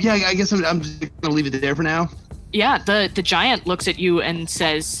 Yeah, I guess I'm just gonna leave it there for now. Yeah, the giant looks at you and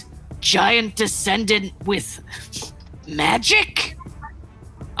says, "Giant descendant with magic?"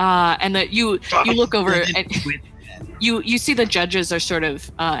 And that you look over and you see the judges are sort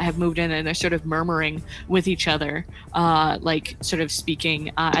of have moved in, and they're sort of murmuring with each other, like sort of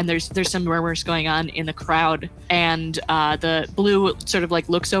speaking. And there's some murmurs going on in the crowd. And the blue sort of like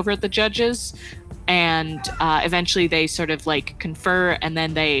looks over at the judges, and eventually they sort of like confer, and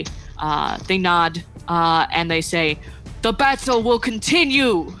then they nod and they say, "The battle will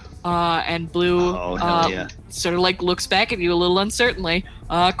continue." And blue Oh, hell yeah. sort of like looks back at you a little uncertainly.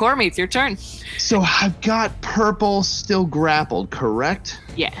 Cormie, it's your turn. So I've got purple still grappled, correct?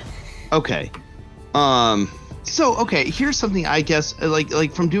 Yeah. Okay. So okay, here's something I guess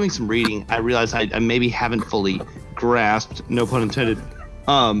like from doing some reading, I realized I maybe haven't fully grasped, no pun intended.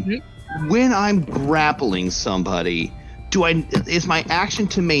 When I'm grappling somebody, is my action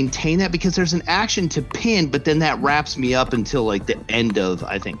to maintain that? Because there's an action to pin, but then that wraps me up until like the end of,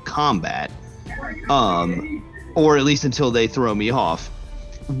 I think, combat. Or at least until they throw me off.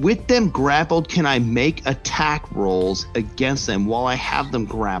 With them grappled, can I make attack rolls against them while I have them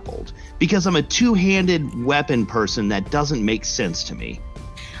grappled? Because I'm a two-handed weapon person, that doesn't make sense to me.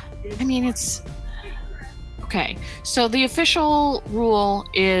 I mean, it's okay. So the official rule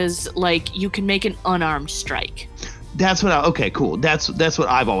is like you can make an unarmed strike. That's what okay, cool. That's what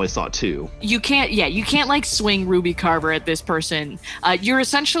I've always thought too. You can't like swing Ruby Carver at this person. You're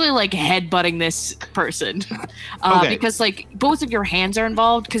essentially like headbutting this person. Okay. Because like both of your hands are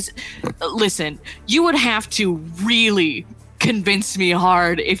involved. Because listen, you would have to really convince me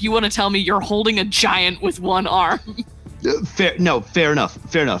hard if you want to tell me you're holding a giant with one arm. Fair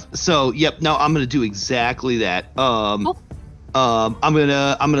enough. So, yep, no, I'm gonna do exactly that. I'm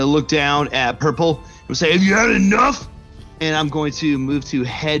gonna look down at purple and say, "Have you had enough?" And I'm going to move to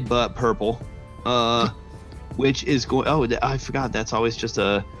headbutt purple, which is going. Oh, I forgot. That's always just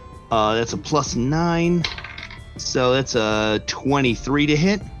a. That's a +9, so that's a 23 to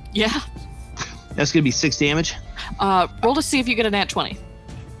hit. Yeah. That's gonna be 6 damage. Roll to see if you get a nat 20.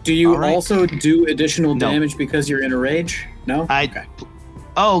 Do you All right. also do additional No. damage because you're in a rage? No? Okay.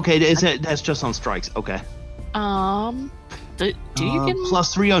 Oh, okay. That's just on strikes. Okay. Do you get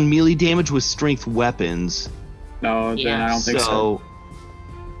 +3 on melee damage with strength weapons. No, then Yeah. I don't think so.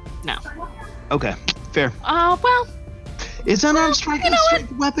 No. Okay, fair. Well, Is unarmed strike a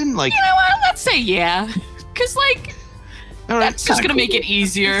strength weapon? Like, you know what? Let's say yeah. Because, like, all right, that's just kinda going to make cool. it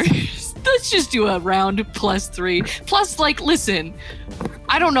easier. Let's just do a round +3. Plus, like, listen,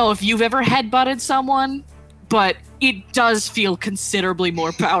 I don't know if you've ever headbutted someone, but it does feel considerably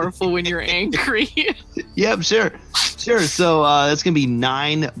more powerful when you're angry. Yep, sure. So that's going to be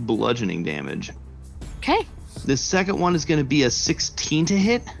 9 bludgeoning damage. Okay. The second one is going to be a 16 to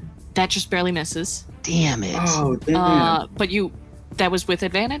hit. That just barely misses. Damn it. Oh, damn. But that was with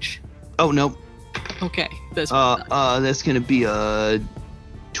advantage? Oh, no. Okay. That's That's going to be a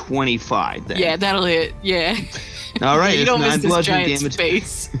 25 then. yeah, that'll hit. Yeah. All right, You it's don't 9 miss this bludgeoning giant's damage.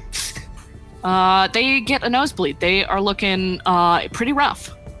 face. They get a nosebleed. They are looking pretty rough.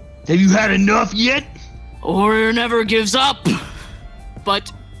 Have you had enough yet? Warrior never gives up.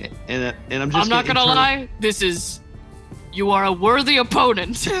 But And I'm just I'm not gonna internal- lie. You are a worthy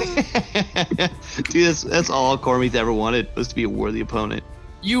opponent. Dude, that's all Cormith ever wanted, was to be a worthy opponent.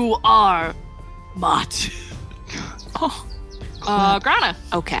 You are Mott. Oh, Grana.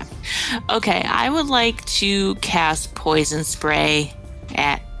 okay. Okay, I would like to cast Poison Spray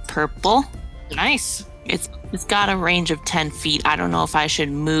at Purple. Nice. It's got a range of 10 feet. I don't know if I should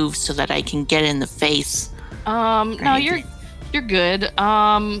move so that I can get in the face. No, Right. you're good.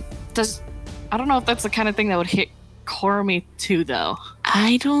 I don't know if that's the kind of thing that would hit Cormith too, though.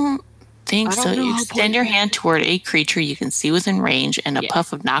 I don't think I don't so. know You how extend your hand toward a creature you can see within range, and a Yeah.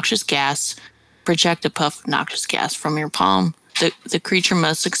 puff of noxious gas. Project a puff of noxious gas from your palm. The creature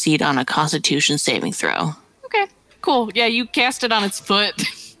must succeed on a Constitution saving throw. Okay, cool. Yeah, you cast it on its foot.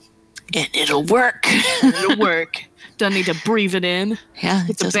 And it'll work. It'll work. Doesn't need to breathe it in. Yeah,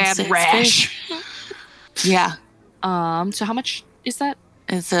 It's a doesn't bad say its rash. face. Yeah, So how much is that?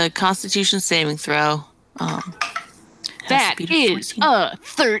 it's a Constitution saving throw. Has That speed of is 14. a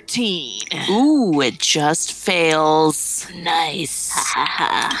 13. Ooh, it just fails. Nice.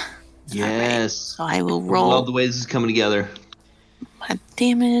 Yes. So I will Love roll the way this is coming together. my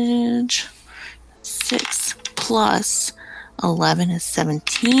damage. 6 plus 11 is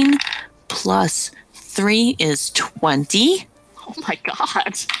 17. Plus 3 is 20. Oh my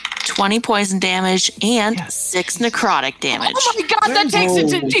god. 20 poison damage and 6 necrotic damage. Oh my god, that takes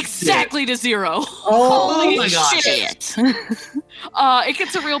it Holy to exactly to 0. Oh, Holy my God, shit. shit. It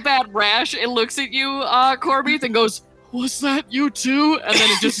gets a real bad rash. It looks at you, Cormith, and goes, "Was that you too?" And then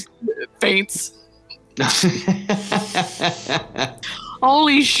it just faints.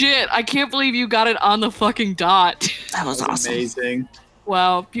 Holy shit, I can't believe you got it on the fucking dot. That was awesome. Amazing.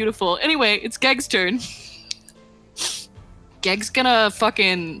 Wow, beautiful. Anyway, it's Geg's turn. Geg's gonna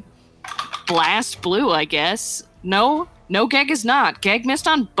fucking blast Blue, I guess. No, Geg is not. Geg missed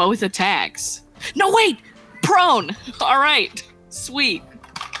on both attacks. No, wait! Prone! Alright, sweet.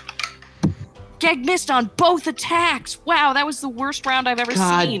 Geg missed on both attacks. Wow, that was the worst round I've ever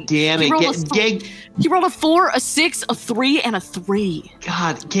God seen. damn He it. rolled a Geg, He rolled a 4, a 6, a 3, and a 3.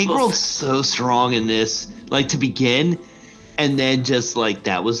 God, Geg rolled so strong in this, like to begin, and then just like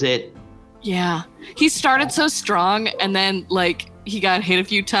that was it. Yeah. He started so strong, and then, like, he got hit a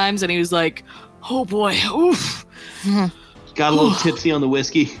few times, and he was like, oh boy, oof. Got a little tipsy on the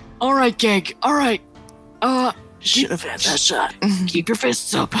whiskey. All right, Geg. All right. Should have had that shot. Keep your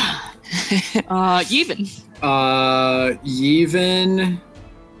fists up. Yevon. Yevon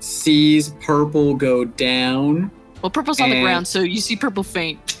sees Purple go down. Well, Purple's on the And- ground, so you see Purple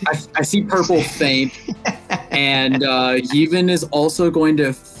faint. I see Purple faint, and Yevon is also going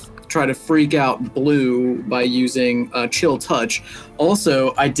to try to freak out Blue by using Chill Touch.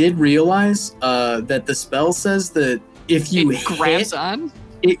 Also, I did realize that the spell says that if you It grabs hit, on.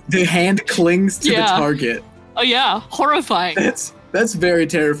 the hand clings to Yeah. the target. Oh, yeah. Horrifying. That's very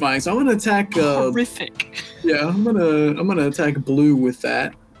terrifying. So I'm gonna attack. Horrific. Yeah, I'm gonna attack Blue with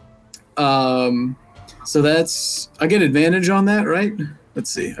that. So that's I get advantage on that, right? Let's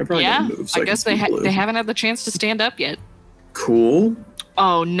see. I probably Yeah. gotta move. So I can guess see Blue. they haven't had the chance to stand up yet. Cool.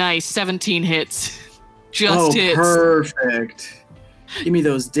 Oh, nice. 17 hits. Just hits. Perfect. Give me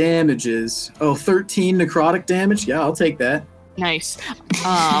those damages. Oh, 13 necrotic damage. Yeah, I'll take that. Nice.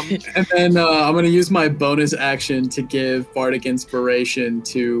 And then I'm gonna use my bonus action to give Bardic Inspiration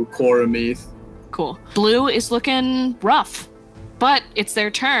to Coromith. Cool. Blue is looking rough, but it's their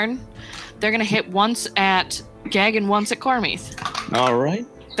turn. They're gonna hit once at Geg and once at Cormith. All right.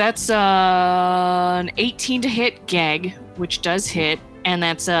 That's an 18 to hit Geg, which does hit, and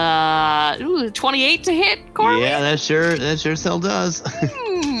that's 28 to hit Cormith. Yeah, that sure still does.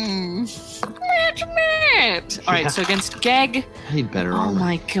 All right, so against Geg, I need better oh armor.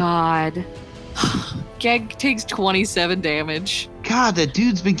 my god, Geg takes 27 damage. God, that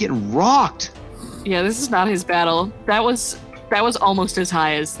dude's been getting rocked. Yeah, this is not his battle. That was almost as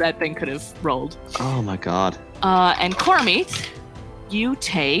high as that thing could have rolled. Oh my god. And Cormith, you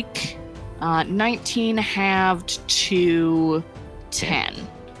take 19 halved to 10.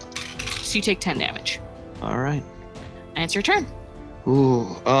 So you take 10 damage. All right. And it's your turn.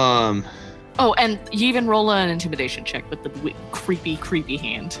 Ooh. Oh, and you even roll an intimidation check with the creepy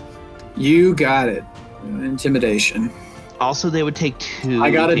hand. You got it. Intimidation. Also, they would take 2.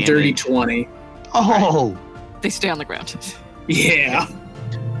 I got a damage. dirty 20. Oh. They stay on the ground. Yeah.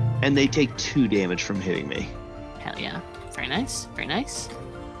 And they take 2 damage from hitting me. Hell yeah. Very nice. Very nice.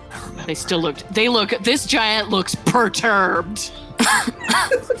 I remember. This giant looks perturbed.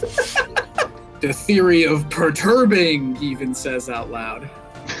 The theory of perturbing, he even says out loud.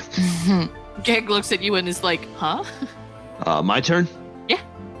 Geg looks at you and is like, huh? My turn? Yeah.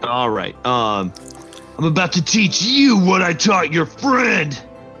 All right. I'm about to teach you what I taught your friend.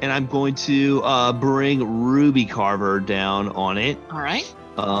 And I'm going to bring Ruby Carver down on it. All right.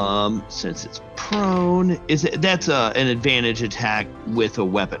 Since it's prone, that's an advantage attack with a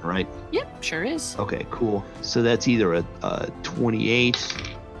weapon, right? Yep, sure is. Okay, cool. So that's either a 28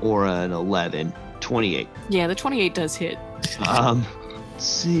 or an 11. 28. Yeah, the 28 does hit. Let's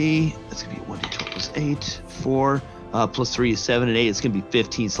see. That's gonna be 1d12 plus 8, 4 plus 3 is 7 and 8. It's gonna be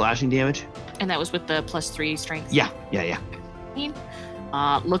 15 slashing damage. And that was with the +3 strength. Yeah.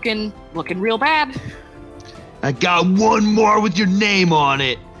 Looking real bad. I got one more with your name on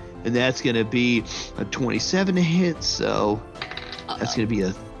it, and that's gonna be a 27 to hit. So that's gonna be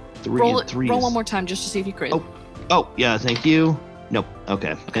a 3 and 3. Roll one more time just to see if you crit. Oh, yeah, thank you. Nope.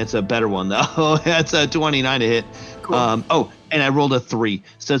 Okay, it's a better one though. That's a 29 to hit. Cool. And I rolled a 3.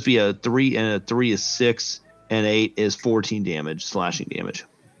 So that's be a 3, and a 3 is 6, and 8 is 14 damage, slashing damage.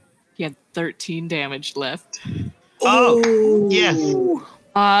 You had 13 damage left. Oh, yes.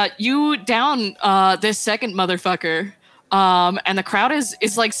 You down this second motherfucker. And the crowd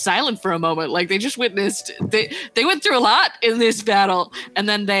is like silent for a moment. Like they just witnessed they went through a lot in this battle, and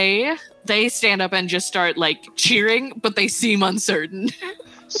then they stand up and just start like cheering, but they seem uncertain.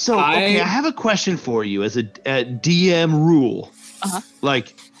 So okay, I have a question for you as a DM rule. Uh-huh.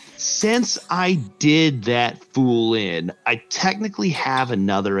 Like, since I did that fool in, I technically have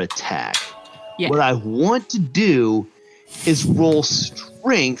another attack. Yeah. What I want to do is roll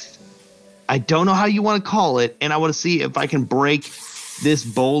strength. I don't know how you want to call it, and I want to see if I can break this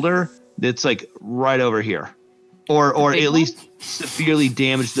boulder that's like right over here, or at least severely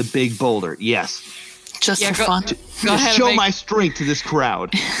damage the big boulder. Yes. Just for fun. Go ahead. Show my strength to this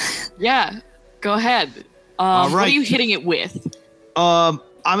crowd. Yeah, go ahead. All right. What are you hitting it with? I'm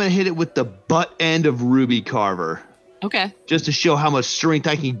gonna hit it with the butt end of Ruby Carver. Okay. Just to show how much strength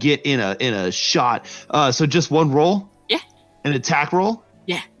I can get in a shot. So just one roll? Yeah. An attack roll?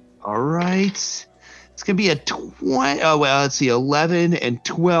 Yeah. All right. It's going to be a 20. Oh, well, let's see. 11 and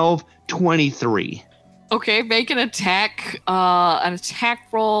 12, 23. Okay, make an attack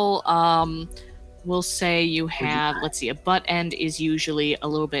roll. We'll say you have, let's see, a butt end is usually a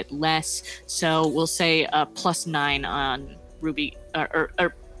little bit less. So we'll say a +9 on Ruby,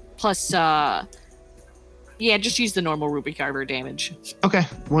 or plus, yeah, just use the normal Ruby Carver damage. Okay.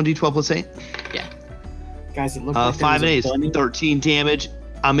 1d12 plus 8. Yeah. Guys, it looked like 5 and 8 bunny. is 13 damage.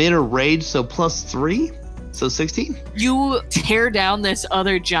 I'm in a rage, so +3. So 16? You tear down this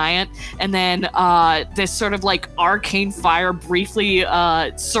other giant, and then this sort of like arcane fire briefly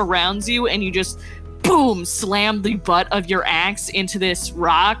surrounds you, and you just boom, slam the butt of your axe into this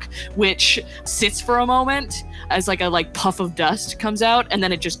rock, which sits for a moment as like a puff of dust comes out, and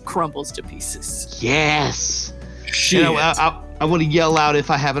then it just crumbles to pieces. Yes. Shit. You know, I want to yell out if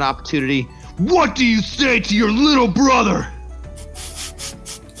I have an opportunity. What do you say to your little brother?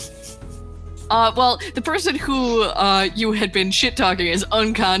 Well, the person who you had been shit-talking is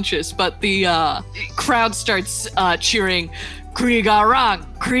unconscious, but the crowd starts cheering, Kriegerang,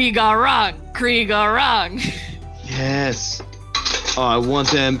 Kriegerang, Kriegerang. Yes. Oh, I want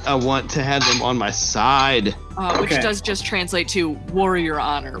to have them on my side. Which does just translate to warrior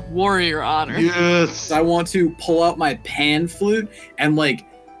honor, warrior honor. Yes. I want to pull out my pan flute and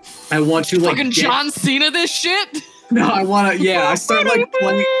I want to Fucking John Cena this shit? No, I want to. Yeah, I start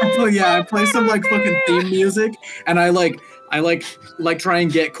playing. I play some fucking theme music, and I try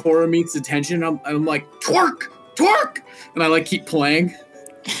and get Koromit's attention. I'm like twerk, twerk, and I keep playing.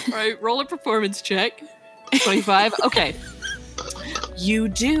 All right, roll a performance check. 25. Okay. You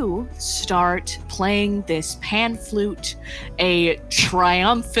do start playing this pan flute, a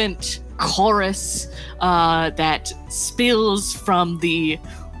triumphant chorus that spills from the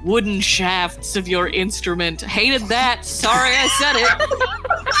wooden shafts of your instrument. Hated that. Sorry I said it.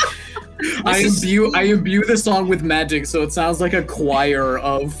 I imbue the song with magic, so it sounds like a choir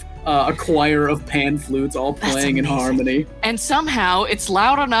of a choir of pan flutes all playing in harmony. And somehow it's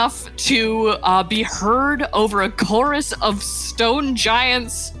loud enough to be heard over a chorus of stone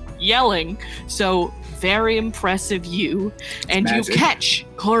giants yelling. So very impressive, you. And Magic. you catch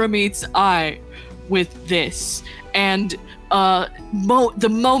Koramit's eye with this. And the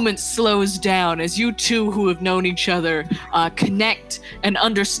moment slows down as you two who have known each other connect and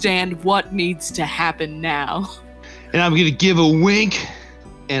understand what needs to happen now. And I'm gonna give a wink,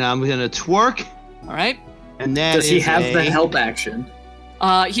 and I'm gonna twerk, All right? and that Does he is have a- the help action?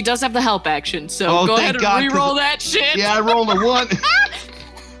 He does have the help action, so Oh, go thank ahead and God, 'cause- re-roll that shit. Yeah, I rolled a 1.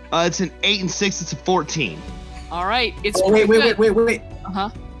 It's an 8 and 6. It's a 14. All right, it's Oh, pretty wait. good. Uh-huh.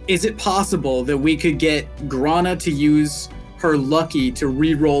 Is it possible that we could get Grana to use her lucky to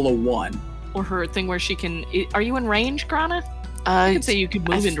re-roll a 1? Or her thing where she can. Are you in range, Grana? Uh, I could say you could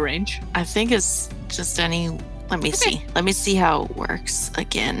move I- into range. I think it's just any. Let me see. Let me see how it works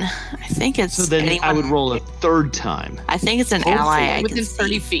again. I think it's. So then anyone, I would roll a third time. I think it's an Hopefully, ally I within can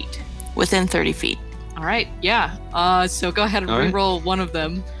 30 see. feet. Within 30 feet. All right, yeah. So go ahead and All right. re-roll one of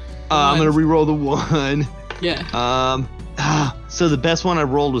them. I'm gonna re-roll the 1. Yeah. So the best one I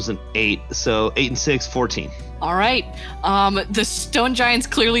rolled was an 8. So 8 and 6, 14. All right. The stone giants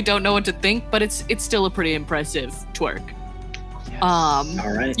clearly don't know what to think, but it's still a pretty impressive twerk. All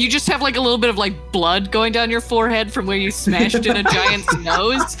right. You just have like a little bit of like blood going down your forehead from where you smashed in a giant's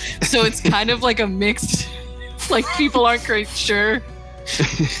nose, so it's kind of like a mixed. Like people aren't quite sure.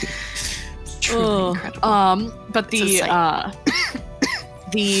 It's truly incredible. But It's a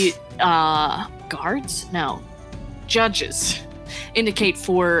the guards, no, judges, indicate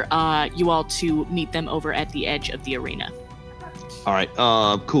for you all to meet them over at the edge of the arena. All right.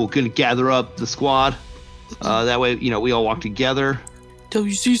 Cool. Gonna gather up the squad. That way, we all walk together.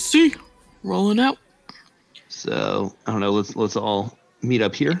 WCC, rolling out. So I don't know. Let's all meet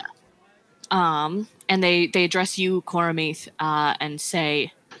up here. And they address you, Koramith, and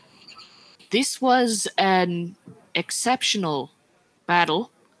say, "This was an exceptional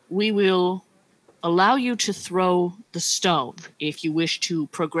battle. We will allow you to throw the stone if you wish to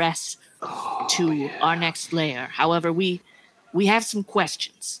progress to our next layer. However, we have some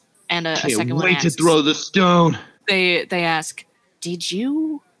questions." And a Can't second one wait to asks, throw the stone. They ask, "Did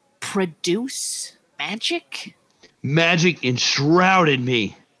you produce magic?" Magic enshrouded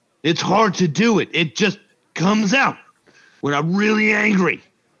me. It's hard to do it. It just comes out when I'm really angry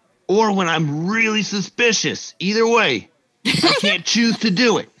or when I'm really suspicious. Either way, I can't choose to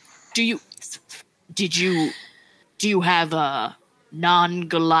do it. Do you have a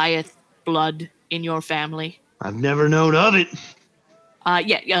non-Goliath blood in your family? I've never known of it.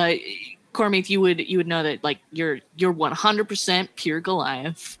 Cormith, you would know that like you're 100% pure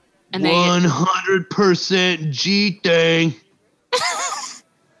Goliath, and 100% G thing.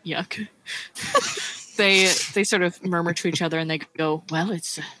 yuck. they sort of murmur to each other and they go, "Well,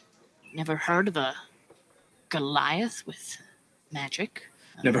 it's never heard of a Goliath with magic.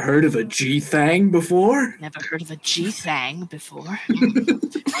 Never heard of a G-Thang before? Never heard of a G-Thang before."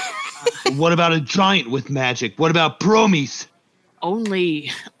 What about a giant with magic? What about Promis?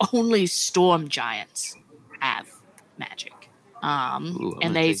 Only storm giants have magic. Ooh, I'm And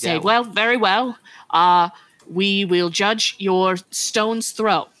gonna they take say, that one. "Well, very well. We will judge your stone's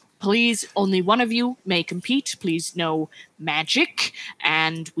throw. Please, only one of you may compete. Please, no magic,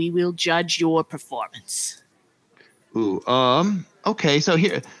 and we will judge your performance." Ooh, okay, so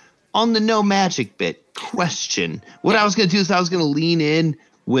here, on the no magic bit, question. What I was going to do is I was going to lean in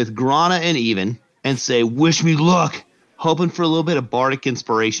with Grana and Even and say, "Wish me luck," hoping for a little bit of bardic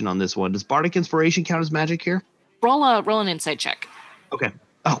inspiration on this one. Does bardic inspiration count as magic here? Roll an insight check. Okay.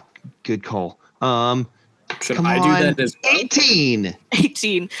 Oh, good call. Should Come I on. do that as well? 18.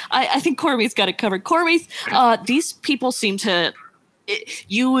 18. I think Cormith's got it covered. Cormith, these people seem to.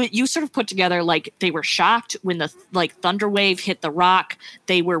 You sort of put together like they were shocked when the thunder wave hit the rock.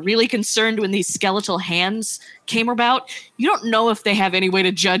 They were really concerned when these skeletal hands came about. You don't know if they have any way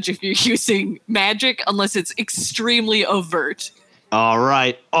to judge if you're using magic unless it's extremely overt. All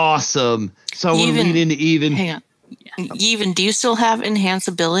right, awesome. So I want to Even- lean into Even. Hang on. Even, do you still have enhance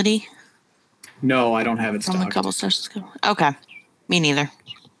ability No, I don't have it from a stocked. couple sessions ago? Okay. Me neither.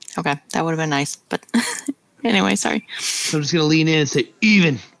 Okay. That would have been nice. But anyway, sorry. So I'm just going to lean in and say,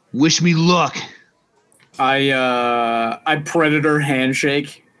 "Even, wish me luck." I predator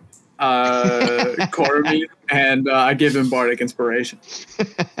handshake Corby, and I give him bardic inspiration.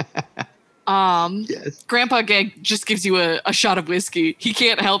 Yes. Grandpa Gag just gives you a shot of whiskey. He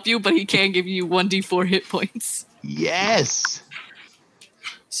can't help you, but he can give you 1d4 hit points. Yes.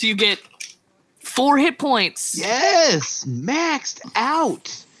 So you get 4 hit points. Yes. Maxed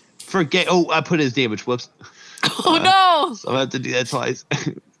out. forget. Oh, I put his damage. Whoops. Oh no! So I have to do that twice.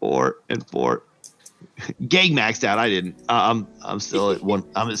 4 and 4. Gang maxed out. I didn't. I'm still at 1.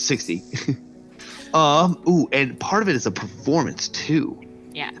 I'm at 60. Ooh, and part of it is a performance too.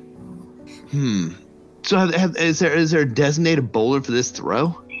 Yeah. So is there a designated boulder for this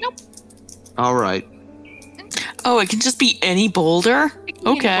throw? Nope. All right. Oh, it can just be any boulder? It can be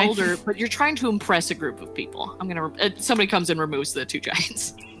Okay. any boulder, but you're trying to impress a group of people. I'm gonna. Somebody comes and removes the 2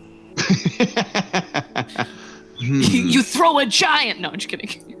 giants. You throw a giant. No, I'm just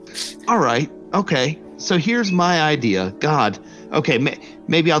kidding. All right. Okay. So here's my idea. God. Okay.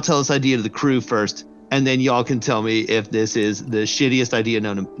 Maybe I'll tell this idea to the crew first, and then y'all can tell me if this is the shittiest idea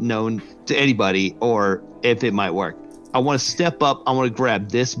known to anybody, or if it might work. I want to step up. I want to grab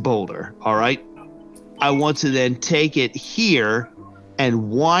this boulder. All right. I want to then take it here and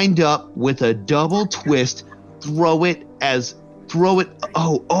wind up with a double twist. Throw it. Oh,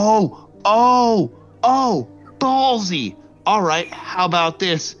 ballsy. All right. How about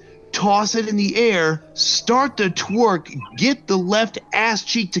this? Toss it in the air, start the twerk, get the left ass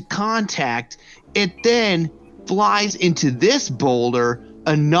cheek to contact. It then flies into this boulder,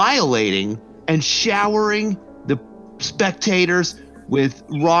 annihilating and showering the spectators with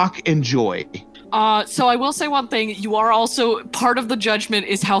rock and joy. So I will say one thing. You are also part of the judgment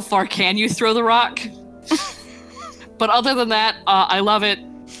is how far can you throw the rock. But other than that, I love it.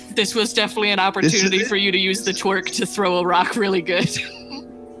 This was definitely an opportunity for you to use the twerk to throw a rock really good.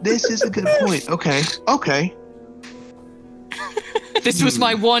 This is a good point. Okay. This was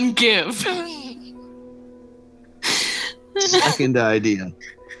my one give. Second idea.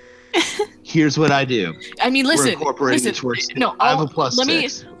 Here's what I do. I mean, We're listen. incorporating twerks. No, I have a plus let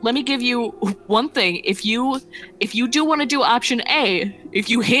 6. me give you one thing. If you do want to do option A, if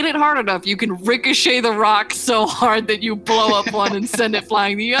you hit it hard enough, you can ricochet the rock so hard that you blow up one and send it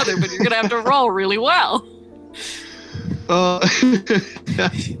flying the other. But you're gonna have to roll really well. You're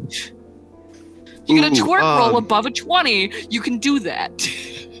gonna twerk roll above a 20. You can do that.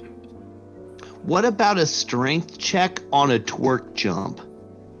 What about a strength check on a twerk jump?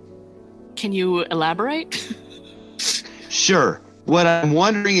 Can you elaborate? Sure. What I'm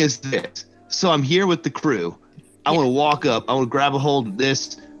wondering is this. So I'm here with the crew. I want to walk up. I want to grab a hold of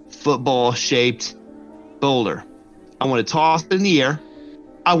this football-shaped boulder. I want to toss it in the air.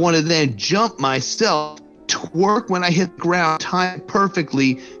 I want to then jump myself, twerk when I hit the ground, time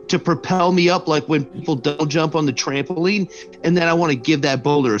perfectly to propel me up like when people don't jump on the trampoline. And then I want to give that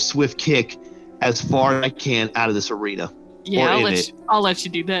boulder a swift kick as far as I can out of this arena. Yeah, I'll let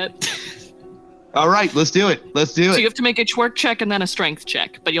you do that. All right, let's do it. So you have to make a twerk check and then a strength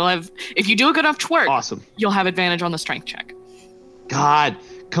check. But if you do a good enough twerk, awesome. You'll have advantage on the strength check. God,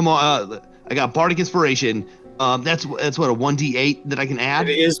 come on. I got Bardic Inspiration. That's what, a 1d8 that I can add?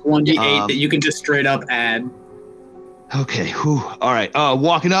 It is 1d8 that you can just straight up add. Okay, whew. All right.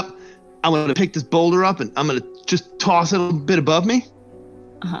 Walking up, I'm going to pick this boulder up and I'm going to just toss it a little bit above me.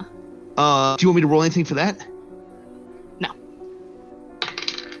 Uh-huh. Do you want me to roll anything for that? No.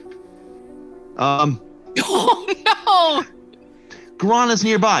 Oh no! Grana's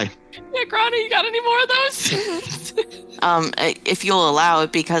nearby. Yeah, Grana, you got any more of those? If you'll allow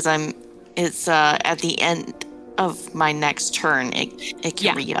it, because it's at the end of my next turn. It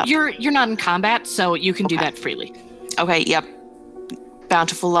can re-up. You're not in combat, so you can do that freely. Okay. Yep.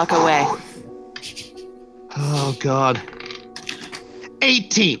 Bountiful luck away. Oh God.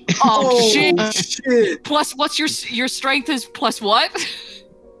 18. Oh shit! Plus, what's your strength is plus what?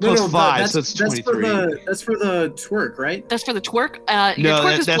 Plus 5, so it's 23. That's for the twerk, right? That's for the twerk. No,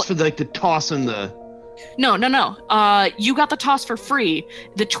 twerk is that's for the toss and the. No. You got the toss for free.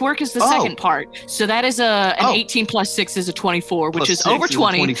 The twerk is the second part. So that is an 18 plus 6 is a 24, which is over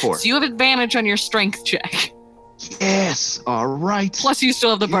 20. 24. So you have advantage on your strength check. Yes. All right. Plus you still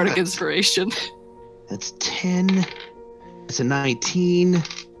have the Bardic Inspiration. That's 10. It's a 19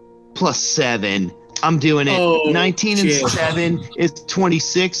 plus 7. I'm doing it. 19 and 7 is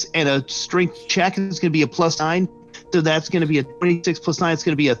 26, and a strength check is going to be a plus 9. So that's going to be a 26 plus 9. It's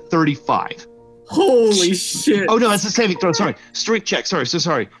going to be a 35. Holy shit. Oh, no, that's a saving throw. Sorry. Strength check.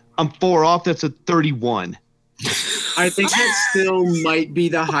 Sorry. I'm 4 off. That's a 31. I think that still might be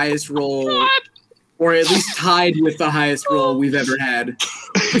the highest roll, or at least tied with the highest roll we've ever had.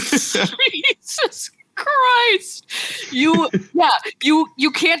 Jesus Christ. You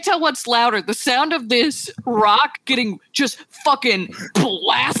can't tell what's louder. The sound of this rock getting just fucking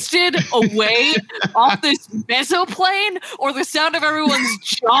blasted away off this mesoplane, or the sound of everyone's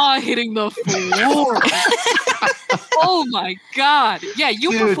jaw hitting the floor. Oh my god. Yeah,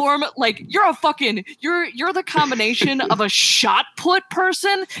 you perform like you're the combination of a shot put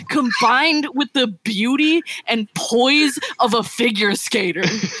person combined with the beauty and poise of a figure skater.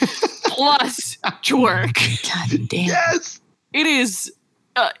 Plus twerk. God damn. Yes. It is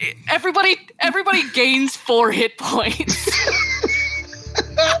everybody gains 4 hit points.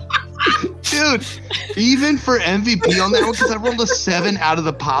 Dude, even for MVP on that one, because I rolled a 7 out of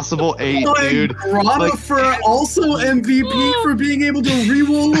the possible 8, dude. Grana for also MVP for being able to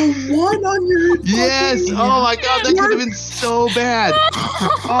reroll a 1 on your. Yes. fucking- Oh my god, that could have been so bad.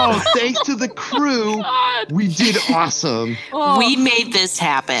 Oh, thanks to the crew, God. we did awesome. Oh, We made this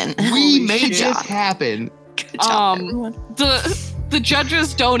happen. We made shit. this happen. Good job, Um, everyone. the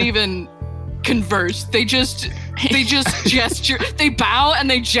judges don't even converse. They just gesture. They bow and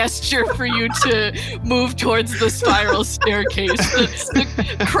they gesture for you to move towards the spiral staircase.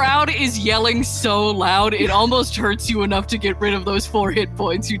 The crowd is yelling so loud it almost hurts you enough to get rid of those 4 hit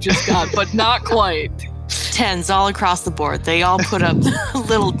points you just got, but not quite. 10s all across the board. They all put up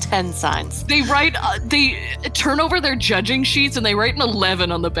little 10 signs. They write. They turn over their judging sheets and they write an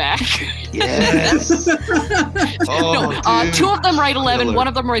 11 on the back. Yes. Oh, No, dude. 2 of them write 11. Killer. One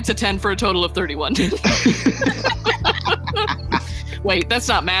of them writes a 10 for a total of 31. Wait, that's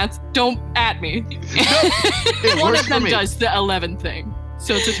not math. Don't at me. It One works of for them me. does the 11 thing.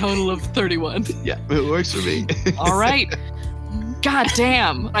 So it's a total of 31. Yeah, it works for me. All right. God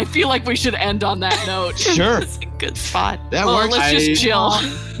damn. I feel like we should end on that note. Sure. It's a good spot. That Oh, works. let's just chill.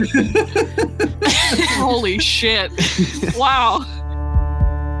 Holy shit. Wow.